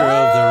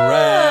of the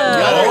rat.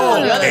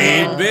 Oh,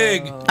 paid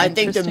big. I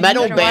think the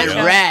metal band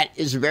rat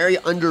is very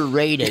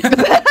underrated.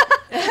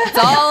 That's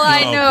all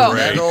I know.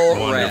 Great. Metal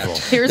Wonderful. rat.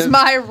 Here's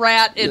my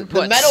rat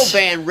input. The metal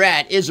band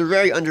rat is a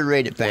very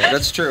underrated band.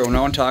 That's true.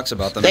 No one talks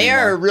about them They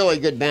anymore. are a really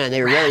good band.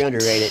 They are very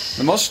underrated.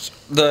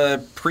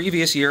 The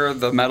previous year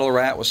of the metal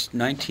rat was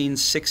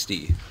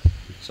 1960.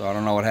 So I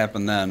don't know what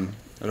happened then.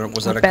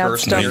 Was that a bad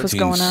curse? stuff was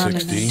going on?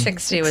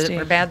 1960. 60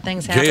 were bad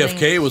things happening.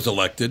 JFK was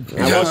elected.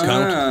 Does that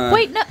count?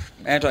 Wait, no.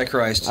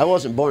 Antichrist. I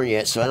wasn't born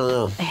yet, so I don't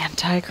know.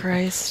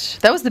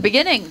 Antichrist. That was the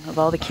beginning of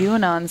all the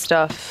QAnon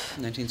stuff.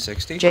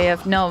 1960?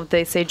 No,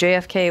 they say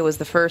JFK was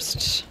the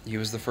first He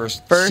was the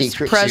first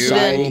Secret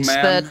president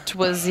society. that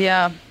was,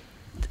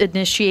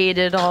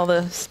 initiated all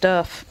the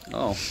stuff.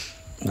 Oh.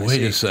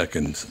 Wait a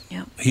second.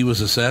 Yep. He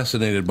was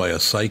assassinated by a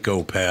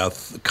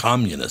psychopath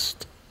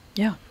communist.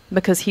 Yeah,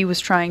 because he was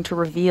trying to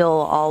reveal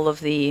all of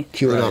the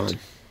QAnon.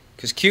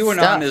 Because QAnon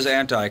Stuff. is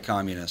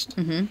anti-communist.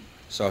 Mm-hmm.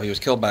 So he was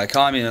killed by a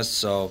communist,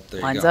 so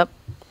there lines you go. up.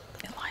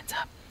 It lines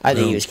up. I think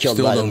Well, he was killed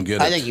still by don't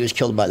get I it. think he was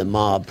killed by the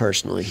mob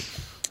personally.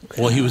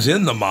 Well, he was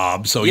in the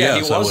mob, so Yeah,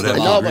 yes, he I was would the have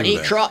to mob. No, agree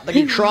but with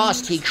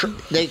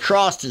that. they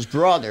crossed his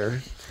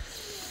brother,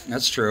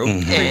 That's true.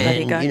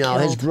 and got his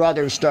killed.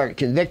 brother started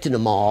convicting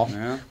them all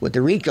Yeah. with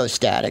the RICO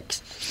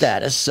status.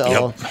 So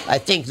Yep. I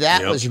think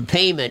that Yep. was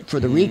payment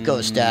for the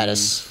RICO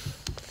status.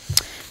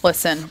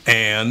 Listen,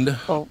 And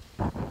well,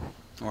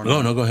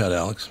 no, go ahead,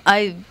 Alex.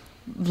 I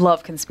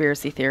love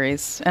conspiracy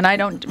theories, and I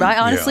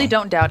honestly Yeah.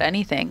 don't doubt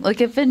anything.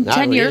 Like if in Not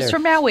 10 me years either.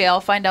 from now we all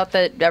find out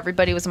that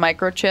everybody was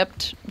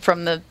microchipped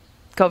from the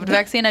COVID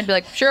vaccine, I'd be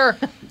like, sure,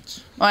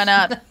 why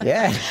not?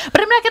 Yeah.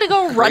 But I'm not going to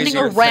go running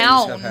Crazier things have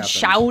around happened.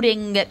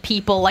 shouting at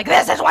people like,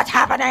 this is what's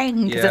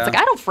happening. Because Yeah. it's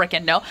like, I don't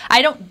freaking know.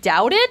 I don't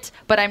doubt it,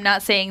 but I'm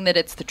not saying that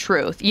it's the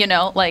truth.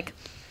 Like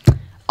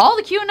all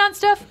the QAnon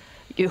stuff,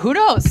 who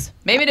knows?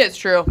 Maybe it is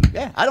true.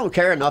 Yeah, I don't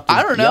care enough to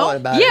I don't yell know.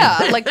 about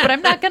Yeah, it. but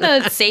I'm not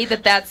gonna say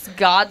that that's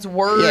God's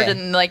word Yeah.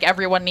 and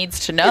everyone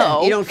needs to Yeah,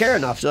 know. you don't care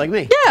enough, so like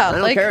me. Yeah, I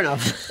don't care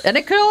enough. And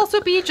it could also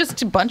be just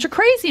a bunch of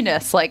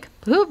craziness. Like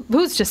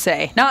who's to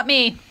say? Not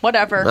me.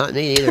 Whatever. Not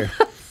me either.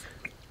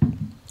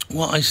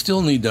 Well, I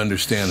still need to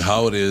understand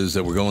how it is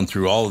that we're going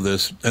through all of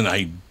this, and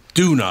I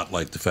do not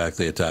like the fact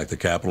they attacked the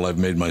Capitol. I've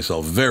made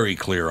myself very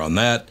clear on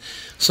that.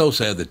 So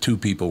sad that 2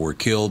 people were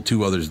killed,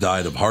 2 others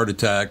died of heart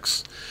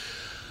attacks.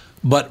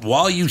 But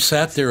while you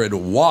sat there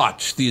and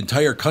watched the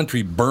entire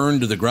country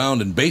burn to the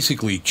ground and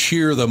basically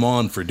cheer them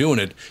on for doing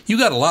it, you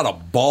got a lot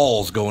of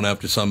balls going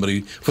after somebody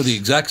for the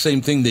exact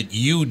same thing that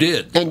you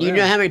did. And you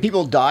know how many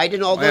people died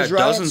in all those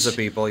riots? Dozens of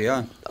people,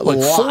 yeah. Like A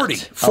lot.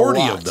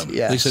 40 A of them. lot,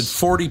 yes. They said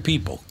 40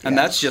 people. And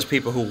that's just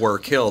people who were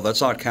killed. That's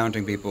not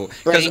counting people.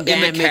 Because Brain in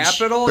damage, the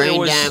Capitol, brain it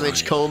was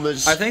damage,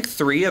 comas. I think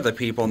 3 of the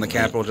people in the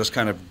Capitol just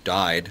kind of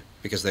died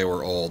because they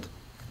were old.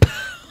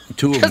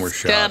 2 of them were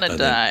Just shot. I kinda think.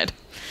 died.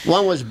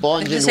 One was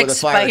plunged Just in with a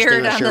fire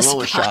expired on extinguisher, the one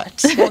was shot.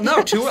 spot. Well,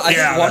 no, 2. I Yeah,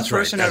 think one that's right,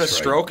 person had a that's right.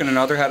 stroke and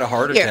another had a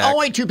heart attack. Yeah,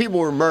 only 2 people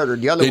were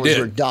murdered. The other They ones did.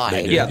 were died.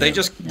 They did. Yeah, they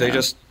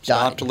just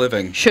stopped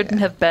living.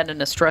 Shouldn't have been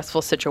in a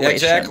stressful situation.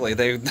 Exactly.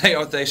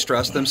 They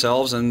stressed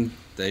themselves and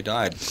they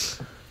died.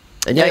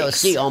 And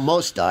AOC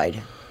almost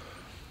died.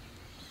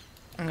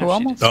 Who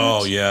almost?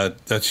 Oh yeah,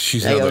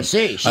 she's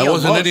AOC, she I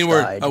wasn't almost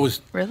anywhere. died. I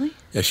was. Really?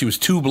 Yeah, she was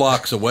 2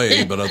 blocks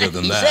away, but other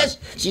than that,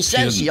 She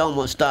says she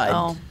almost died.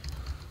 Oh.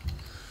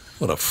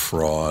 What a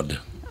fraud.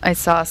 I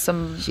saw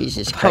some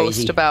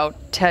post about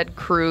Ted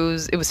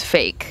Cruz. It was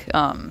fake,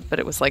 but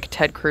it was like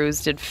Ted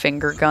Cruz did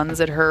finger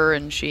guns at her,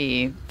 and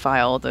she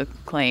filed a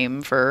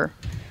claim for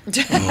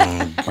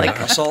like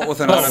assault with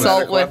an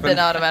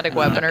automatic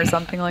weapon or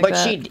something like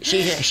that. But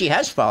she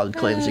has filed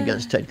claims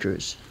against Ted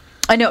Cruz.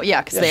 I know,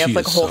 yeah, because they have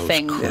like a whole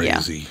thing.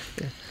 Crazy.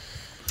 Yeah.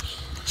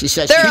 She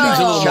says she needs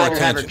a little more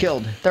have her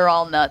killed. They're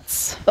all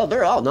nuts. Oh,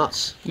 they're all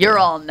nuts. You're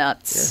all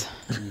nuts.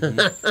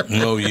 Yeah.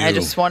 No, you. I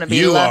just want to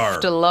be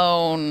left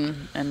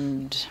alone.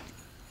 And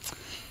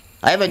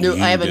I have a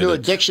new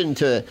addiction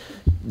to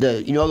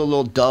the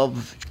little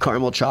Dove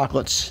caramel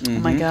chocolates. Oh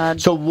my God!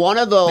 So one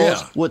of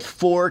those with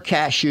 4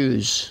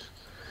 cashews,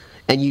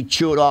 and you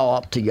chew it all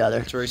up together.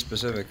 It's very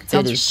specific.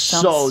 It is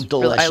so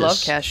delicious. I love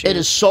cashews. It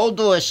is so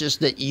delicious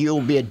that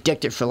you'll be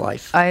addicted for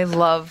life. I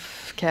love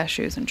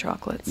cashews and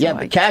chocolates. Yeah,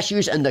 but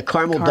cashews and the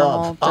caramel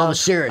Dove. I'm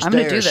serious. I'm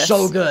gonna do this.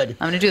 So good.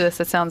 I'm going to do this.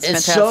 That sounds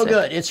fantastic. It's so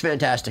good. It's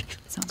fantastic.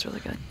 It sounds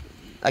really good.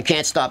 I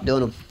can't stop doing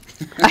them.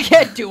 I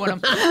can't do them.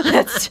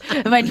 That's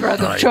my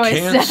drug of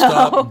choice now. I can't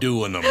stop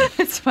doing them.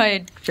 It's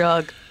my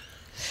drug.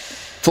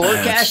 4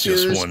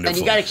 cashews, and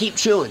you got to keep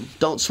chewing.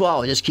 Don't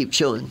swallow. Just keep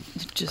chewing.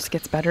 It just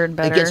gets better and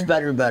better. It gets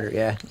better and better,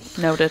 yeah.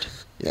 Noted.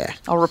 Yeah.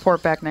 I'll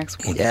report back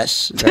next week.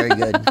 Yes, very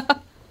good.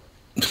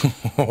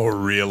 Oh,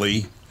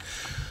 really?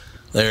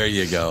 There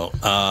you go.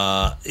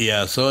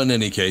 Yeah, so in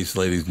any case,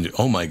 ladies and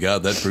oh my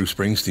God, that Bruce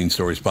Springsteen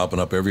story is popping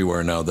up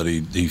everywhere now that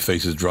he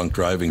faces drunk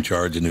driving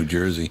charge in New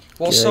Jersey.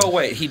 Well, so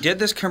wait, he did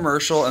this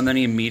commercial and then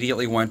he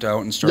immediately went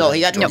out and started. No,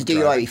 he got to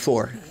DUI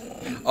before.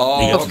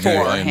 Oh, he got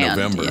DUI in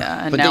November.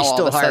 Yeah, and but now they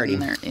still all of a hired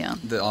sudden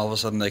him. All of a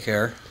sudden they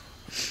care.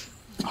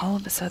 All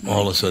of a sudden.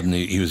 All of a sudden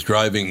he was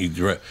driving. You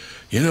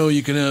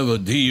can have a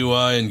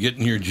DUI and get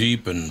in your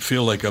Jeep and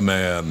feel like a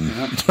man,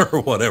 or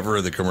whatever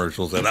the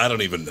commercial said. I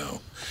don't even know.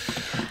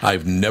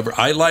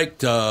 I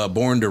liked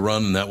Born to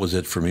Run, and that was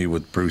it for me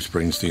with Bruce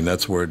Springsteen.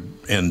 That's where it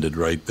ended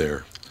right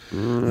there.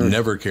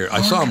 Never cared.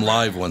 I saw him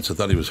live once. I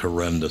thought he was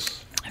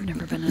horrendous. I've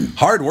never been in.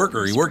 Hard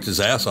worker. He worked his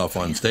ass off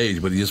on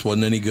stage, but he just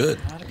wasn't any good.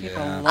 A lot of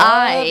people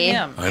love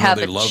him. I know have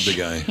they love the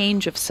guy.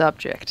 Change of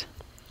subject.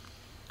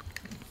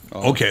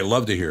 Okay,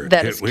 love to hear it.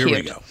 That is Here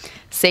cute. we go.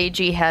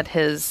 Seiji had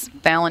his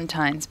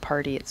Valentine's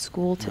party at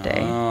school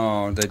today.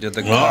 Oh, they did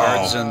the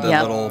cards and the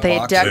little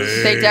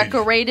boxes. They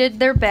decorated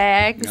their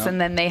bags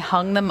and then they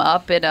hung them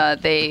up. And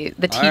the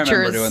teachers, I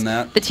remember doing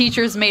that. The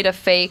teachers made a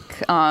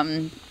fake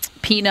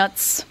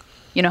Peanuts.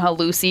 You know how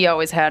Lucy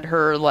always had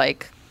her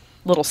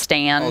little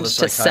stand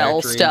to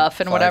sell stuff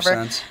and whatever.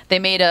 Cents. They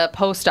made a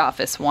post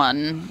office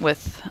one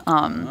with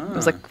it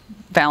was like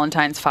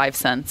Valentine's 5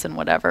 cents and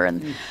whatever,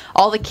 and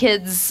all the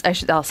kids.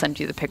 I'll send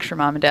you the picture,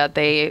 Mom and Dad.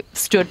 They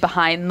stood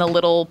behind the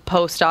little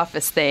post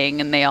office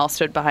thing, and they all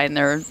stood behind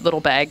their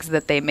little bags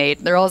that they made.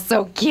 They're all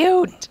so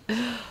cute.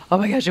 Oh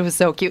my gosh, it was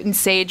so cute. And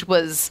Sage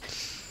was.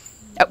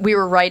 We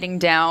were writing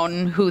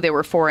down who they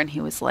were for, and he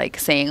was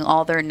saying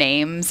all their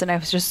names, and I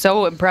was just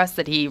so impressed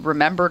that he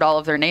remembered all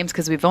of their names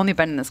because we've only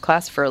been in this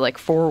class for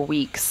 4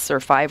 weeks or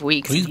 5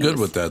 weeks. He's good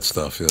with that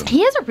stuff. Yeah.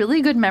 He has a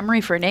really good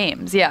memory for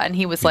names. Yeah, and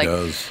he was He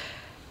does.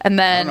 And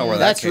then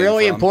that's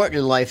really important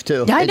in life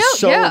too. I know, it's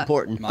so yeah.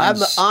 important.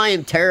 I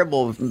am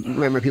terrible with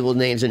remembering people's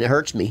names, and it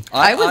hurts me.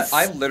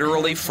 I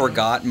literally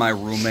forgot my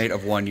roommate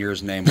of 1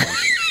 year's name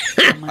once.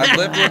 I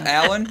lived with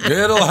Alan.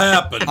 It'll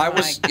happen. I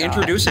was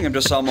introducing him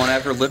to someone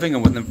after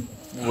living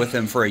with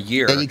him for a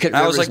year. And you couldn't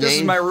I was remember like, his "This is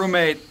name? my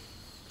roommate."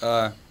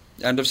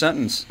 End of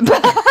sentence.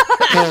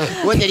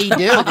 What did he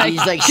do? Did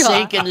he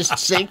sink in the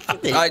sink?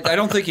 I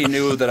don't think he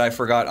knew that I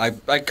forgot.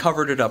 I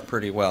covered it up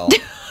pretty well,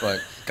 but.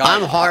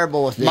 God, I'm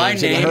horrible with names. My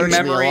it name hurts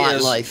memory me a lot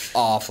is in life.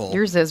 awful.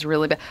 Yours is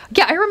really bad.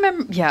 Yeah, I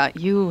remember. Yeah,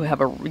 you have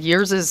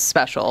yours is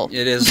special.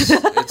 It is.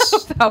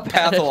 It's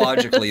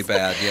pathologically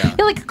bad. Yeah.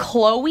 Yeah, like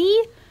Chloe,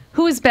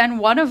 who has been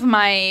one of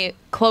my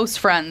close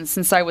friends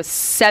since I was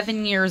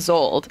 7 years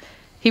old.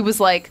 He was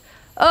like,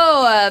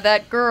 "Oh,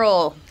 that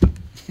girl."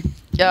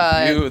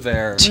 You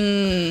there.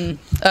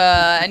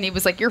 And he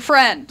was like, "Your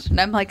friend," and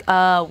I'm like,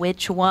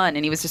 "Which one?"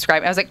 And he was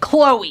describing. I was like,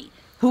 "Chloe,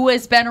 who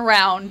has been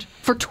around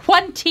for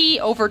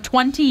over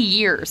 20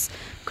 years."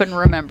 Couldn't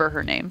remember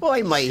her name. Well,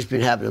 he might have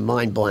been having a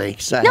mind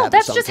blank. No,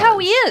 that's just how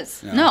he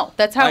is. Yeah. No,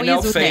 that's how he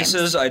is with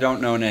faces, names. I don't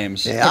know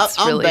names. Yeah,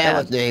 I'm really bad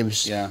bad with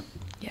names. Yeah.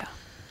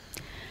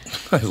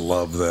 I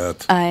love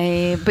that.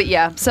 But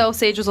yeah, so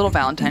Sage's little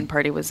Valentine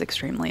party was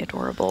extremely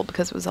adorable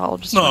because it was all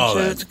just a bunch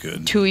that's of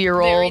good.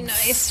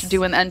 2-year-olds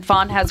doing. And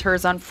Fawn has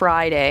hers on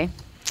Friday.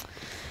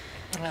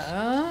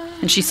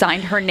 And she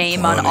signed her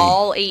name on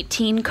all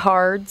 18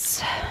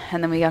 cards.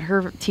 And then we got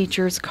her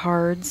teacher's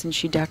cards, and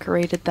she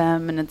decorated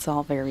them, and it's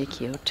all very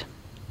cute.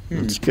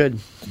 It's good.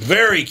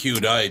 Very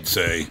cute, I'd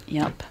say.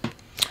 Yep.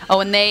 Oh,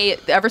 and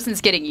ever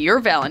since getting your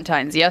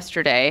Valentine's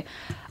yesterday,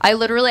 I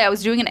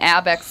was doing an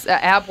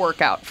ab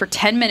workout for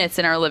 10 minutes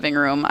in our living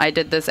room. I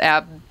did this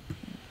ab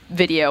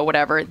video,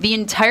 whatever. The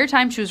entire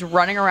time she was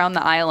running around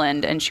the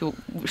island, and she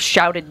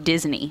shouted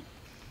Disney.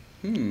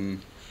 Looking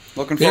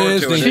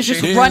forward to it. She was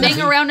just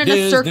running around in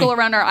a circle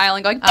around our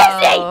island going, Disney!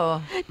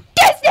 Oh,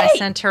 Disney! I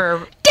sent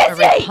her a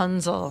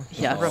Rapunzel.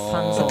 Yes.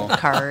 Rapunzel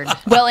card.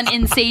 Well, and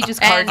in Sage's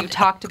card, And- you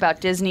talked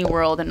about Disney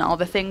World and all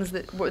the things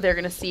that they're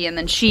going to see, and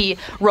then she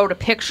wrote a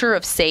picture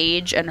of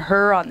Sage and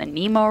her on the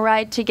Nemo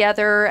ride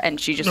together, and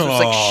she just was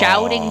like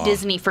shouting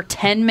Disney for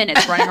 10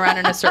 minutes, running around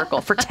in a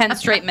circle for 10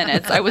 straight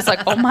minutes. I was like,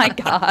 oh my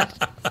God.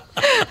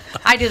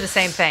 I do the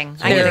same thing.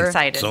 I get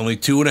excited. It's only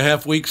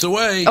 2.5 weeks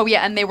away. Oh,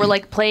 yeah, and they were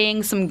like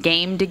playing some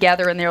game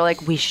together, and they were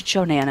like, we should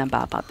show Nana and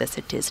Bob about this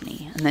at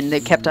Disney. And then they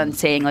kept on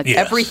saying, like,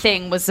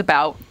 everything was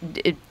about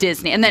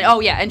Disney. And then,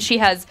 and she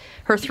has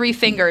her 3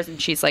 fingers,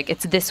 and she's like,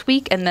 it's this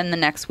week, and then the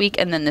next week,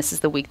 and then this is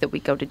the week that we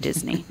go to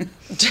Disney.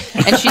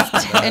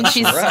 and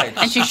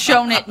she's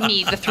shown it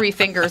me, the 3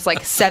 fingers,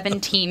 like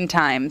 17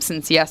 times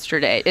since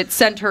yesterday. It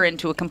sent her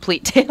into a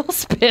complete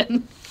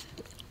tailspin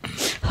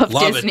of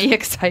Disney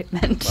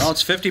excitement. Well,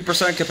 it's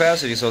 50%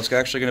 capacity, so it's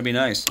actually going to be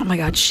nice. Oh my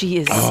God, she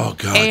is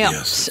amped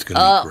yes, it's going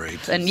to be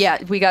great. And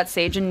yeah, we got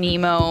Sage and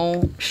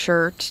Nemo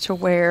shirt to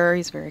wear.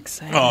 He's very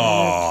excited.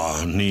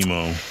 Oh,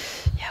 Nemo.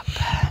 Yep.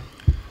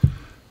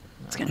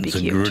 It's going to be It's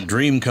cute. a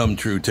dream come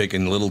true,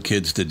 taking little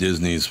kids to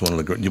Disney is one of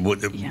the great.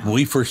 When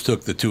we first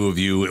took the 2 of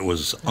you, it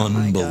was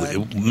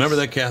unbelievable. Remember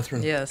that,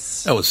 Catherine?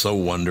 Yes. That was so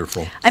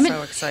wonderful.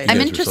 So excited.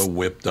 You guys were so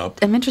whipped up.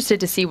 I'm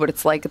interested to see what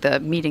it's like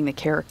meeting the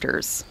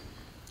characters.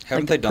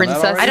 Haven't like they done that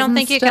princesses already? I don't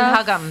think you can stuff.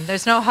 hug them.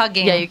 There's no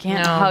hugging. Yeah, you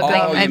can't no. hug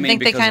them. I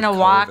think they kind of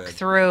walk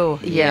through.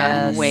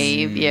 Yeah, Yes.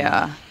 wave,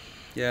 yeah.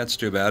 Yeah, it's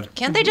too bad.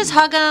 Can't they just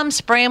hug them,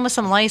 spray them with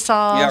some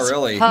Lysol? Yeah,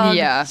 really. Hug,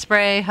 Yeah.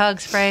 spray, hug,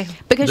 spray.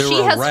 Because They're she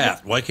a has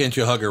rat. Why can't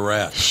you hug a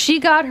rat? She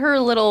got her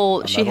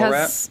little. She metal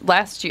has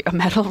last year a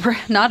metal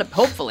rat.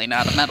 Hopefully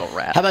not a metal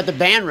rat. How about the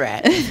band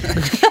rat?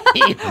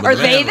 Are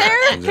they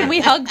there? Can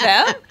we hug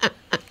them?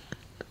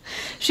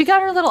 She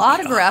got her little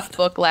autograph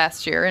book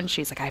last year, and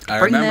she's like, I have to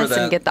bring remember this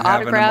and that, get the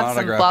having an autographs and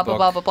autograph blah, blah, book.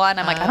 blah, blah, blah. And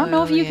I'm like, I don't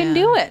know if you can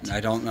do it. I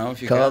don't know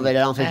if you COVID, I can.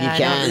 don't think you I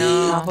can.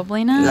 don't know. Probably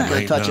You're not not.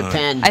 going to touch a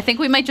pen. I think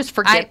we might just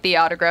forget the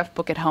autograph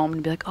book at home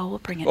and be like, oh, we'll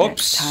bring it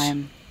next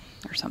time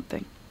or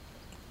something.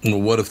 Well,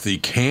 what if they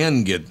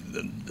can get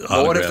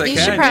Well, what if they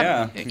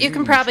autographs? can? You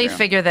can probably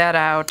figure that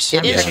out. It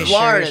I'm is pretty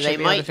Florida. Sure They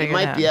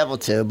might be able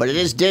to, but it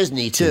is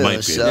Disney too. might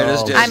be. So It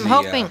is Disney. I'm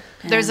hoping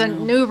yeah. there's a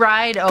new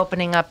ride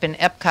opening up in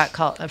Epcot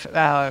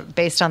called,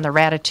 based on the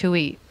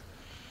Ratatouille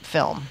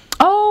film.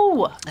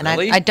 Oh, And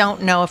Really? I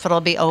don't know if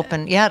it'll be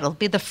open. Yeah, it'll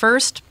be the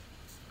first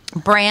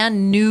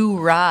brand new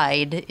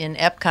ride in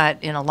Epcot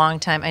in a long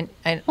time.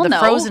 Well, the no.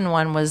 Frozen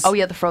one was. Oh,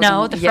 yeah, the Frozen No,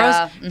 one. the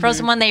Yeah,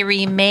 Frozen one they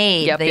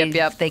remade. Yep, they,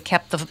 yep. They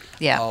kept the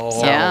Oh,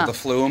 So- Yeah. the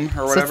Flume or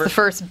so it's whatever. the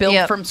first built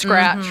Yep. from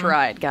scratch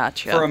ride.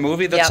 Gotcha. For a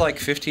movie that's Yep. like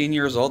 15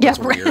 years old, yeah, that's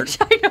weird.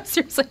 I know,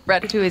 seriously,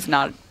 Ratatouille is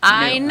not.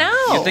 I new.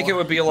 know. You'd think it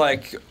would be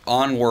like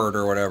Onward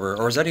or whatever,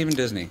 or is that even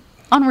Disney?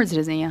 Onwards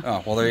Disney, yeah.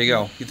 Oh, well, there you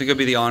go. You think it'd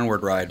be the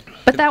Onward ride?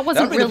 But that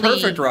wasn't That'd be really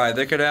the perfect ride.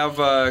 They could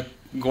have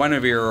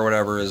Guinevere or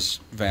whatever his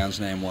van's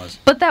name was.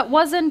 But that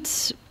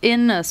wasn't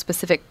in a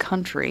specific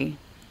country.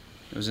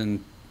 It was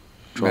in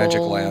Magic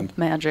Troll, Land.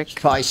 Magic.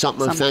 probably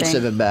something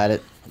offensive about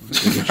it.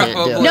 You can't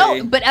do it.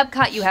 No, but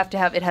Epcot you have to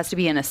have. It has to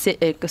be in a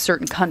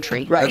certain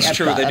country. Right, That's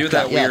true. They do Epcot,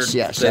 that weird.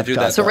 Yes, they do Epcot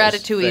that. So does.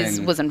 Ratatouille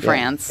thing. was in Yeah.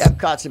 France.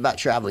 Epcot's about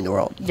traveling the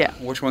world. Yeah.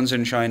 Which one's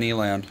in Chinese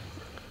land?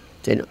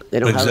 They don't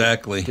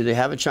Exactly. Have do they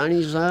have a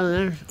Chinese out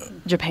there?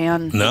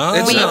 Japan. No,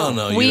 It's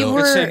no. we You don't.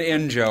 were- It's an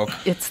in joke.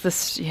 It's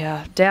this.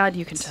 Yeah, Dad,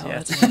 you can tell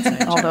it.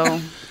 Although.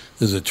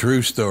 This is a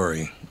true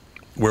story.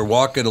 We're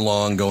walking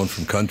along, going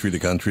from country to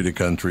country to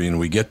country, and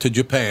we get to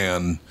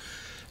Japan,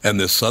 and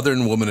this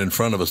southern woman in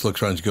front of us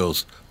looks around and she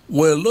goes,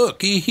 well,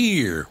 looky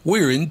here.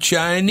 We're in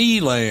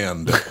Chinese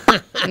land.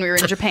 And we were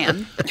in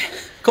Japan.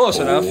 Close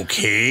enough.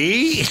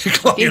 Okay.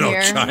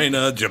 Here.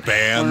 China,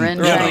 Japan. We're in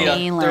They're Chinese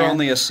only, land. they're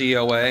only a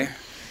COA.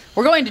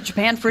 We're going to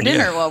Japan for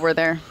dinner Yeah. while we're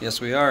there. Yes,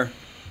 we are.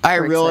 I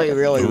We're really, excited.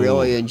 really, Ooh.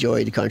 really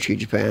enjoyed the country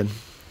of Japan.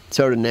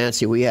 So did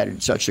Nancy. We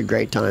had such a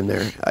great time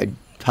there. I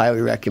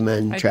highly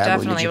recommend I traveling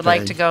definitely to would Japan.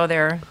 like to go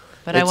there,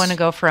 but I It's- want to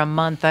go for a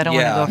month. I don't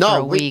Yeah. want to go for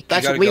No, a week.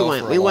 that's You what we gotta go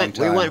went. for a We long went.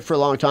 We time. went for a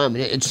long time,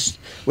 and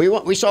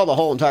we saw the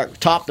whole entire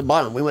top to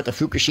bottom. We went to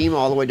Fukushima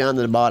all the way down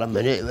to the bottom,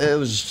 and it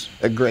was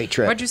a great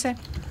trip. What'd you say?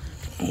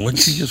 What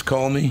did you just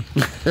call me?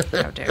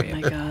 How dare you?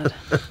 Oh my God.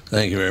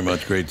 Thank you very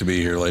much. Great to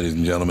be here, ladies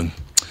and gentlemen.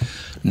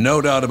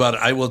 No doubt about it.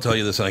 I will tell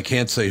you this, and I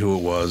can't say who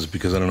it was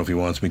because I don't know if he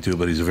wants me to,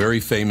 but he's a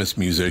very famous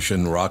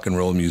musician, rock and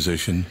roll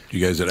musician.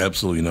 You guys that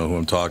absolutely know who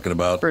I'm talking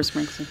about. Bruce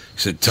Springsteen. He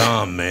said,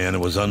 Tom, man,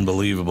 it was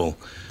unbelievable.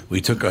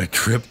 We took a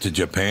trip to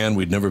Japan.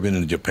 We'd never been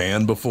in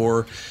Japan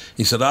before.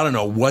 He said, I don't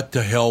know what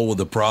the hell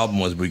the problem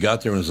was. We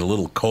got there and it was a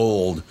little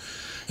cold.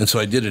 And so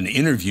I did an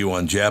interview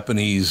on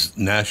Japanese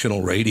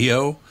national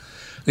radio.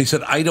 And he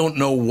said, I don't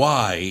know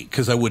why,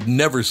 because I would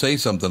never say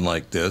something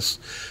like this.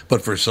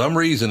 But for some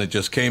reason, it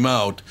just came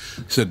out.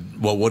 He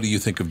said, well, what do you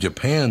think of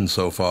Japan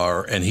so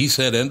far? And he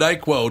said, and I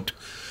quote,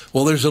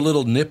 well, there's a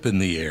little nip in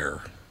the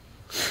air.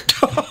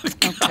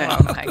 Okay.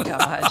 Oh my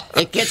God.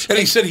 It gets. And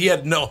he said he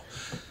had no...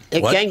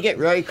 It What? can get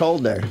very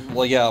cold there.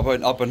 Well, yeah,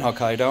 but up in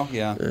Hokkaido,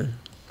 yeah.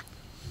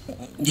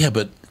 Yeah,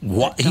 but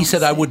he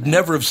said I would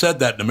never have said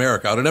that in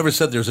America. I would have never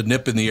said there's a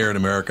nip in the air in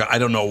America. I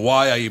don't know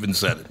why I even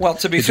said it. Well,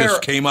 to be fair, it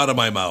just came out of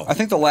my mouth. I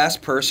think the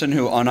last person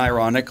who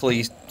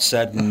unironically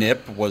said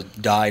nip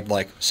died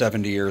like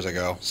 70 years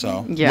ago.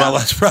 So well,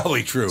 that's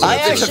probably true.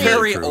 It's a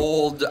very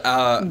old,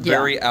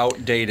 very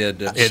outdated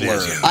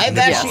slur. I've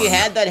actually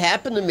had that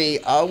happen to me.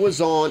 I was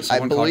on,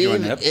 I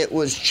believe it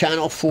was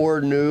Channel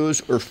 4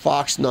 News or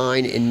Fox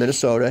 9 in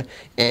Minnesota,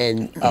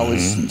 and I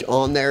was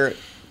on there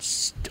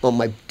on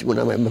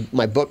when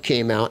my book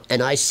came out,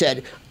 and I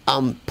said,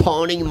 I'm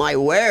pawning my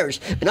wares.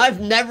 And I've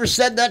never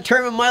said that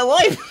term in my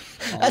life.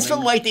 That's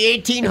from like the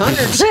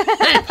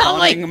 1800s.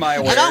 Pawning my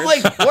wares. And I'm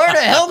like, where the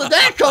hell did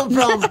that come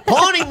from?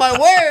 Pawning my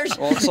wares.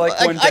 Well, it's like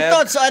when I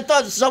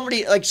thought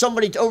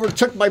somebody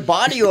overtook my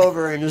body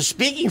over and was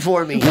speaking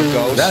for me.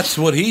 That's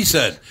what he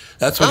said.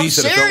 That's what he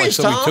said. Serious, it felt like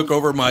somebody Tom. took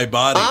over my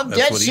body. I'm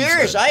That's dead what he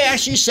serious. said. I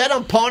actually said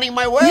I'm pawning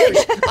my wares.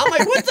 I'm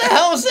like, what the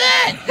hell is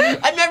that?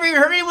 I've never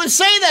even heard anyone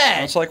say that.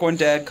 It's like when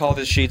Dad called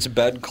his sheets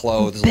bed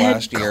clothes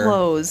last year.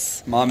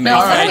 Clothes. Mom made No,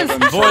 fun of him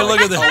for Boy,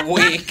 look at a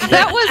week.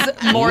 That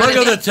was more Look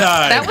than at the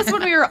time. That was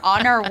when we were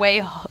on our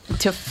way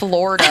to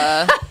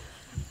Florida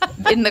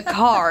in the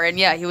car, and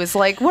he was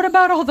like, "What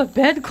about all the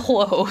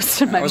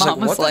bedclothes?" And my mom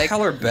was "What like, the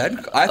hell are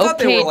bed? I thought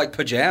they were like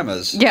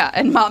pajamas." Yeah,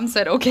 and Mom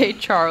said, "Okay,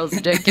 Charles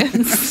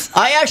Dickens."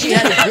 I actually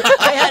had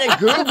to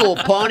Google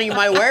pawning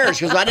my wares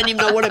because I didn't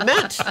even know what it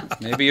meant.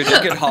 Maybe you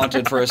did get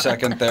haunted for a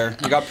second there.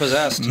 You got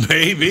possessed.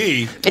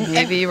 Maybe.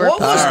 Maybe you were.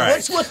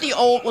 What's with the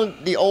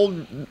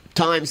old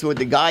times where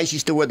the guys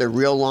used to wear the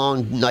real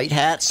long night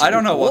hats? I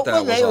don't know what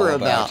that was they all were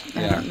about.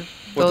 Yeah.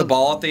 With the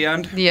ball at the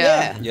end?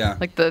 Yeah.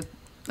 Like the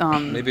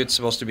maybe it's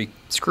supposed to be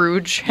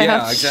Scrooge hats.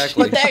 Yeah,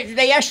 exactly. But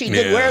they actually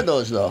did wear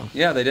those though.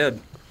 Yeah, they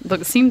did.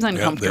 Look, it seems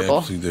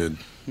uncomfortable. Yeah, they actually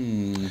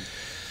did.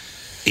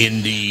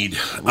 Indeed.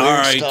 Weird all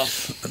right.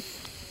 stuff.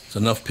 It's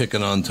enough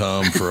picking on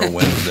Tom for a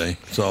Wednesday.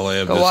 That's all I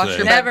have Go to wash say.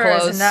 your Never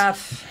bedclothes. is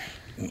enough.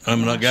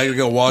 I'm not going to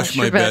go wash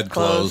my your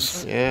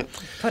bedclothes. Yeah.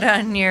 Put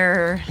on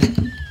your.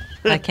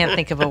 I can't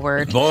think of a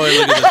word. Boy,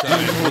 look at the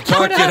time. We'll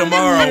talk to you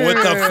tomorrow with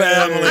the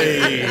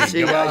family. See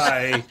you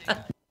guys.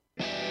 Bye.